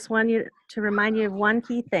 I just want you to remind you of one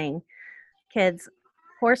key thing. Kids,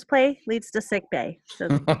 horseplay leads to sick bay. So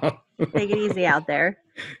take it easy out there.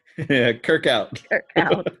 Yeah, Kirk out. Kirk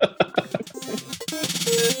out.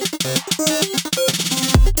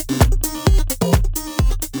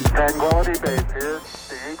 Tranquility Base here.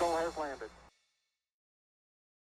 The Eagle has landed.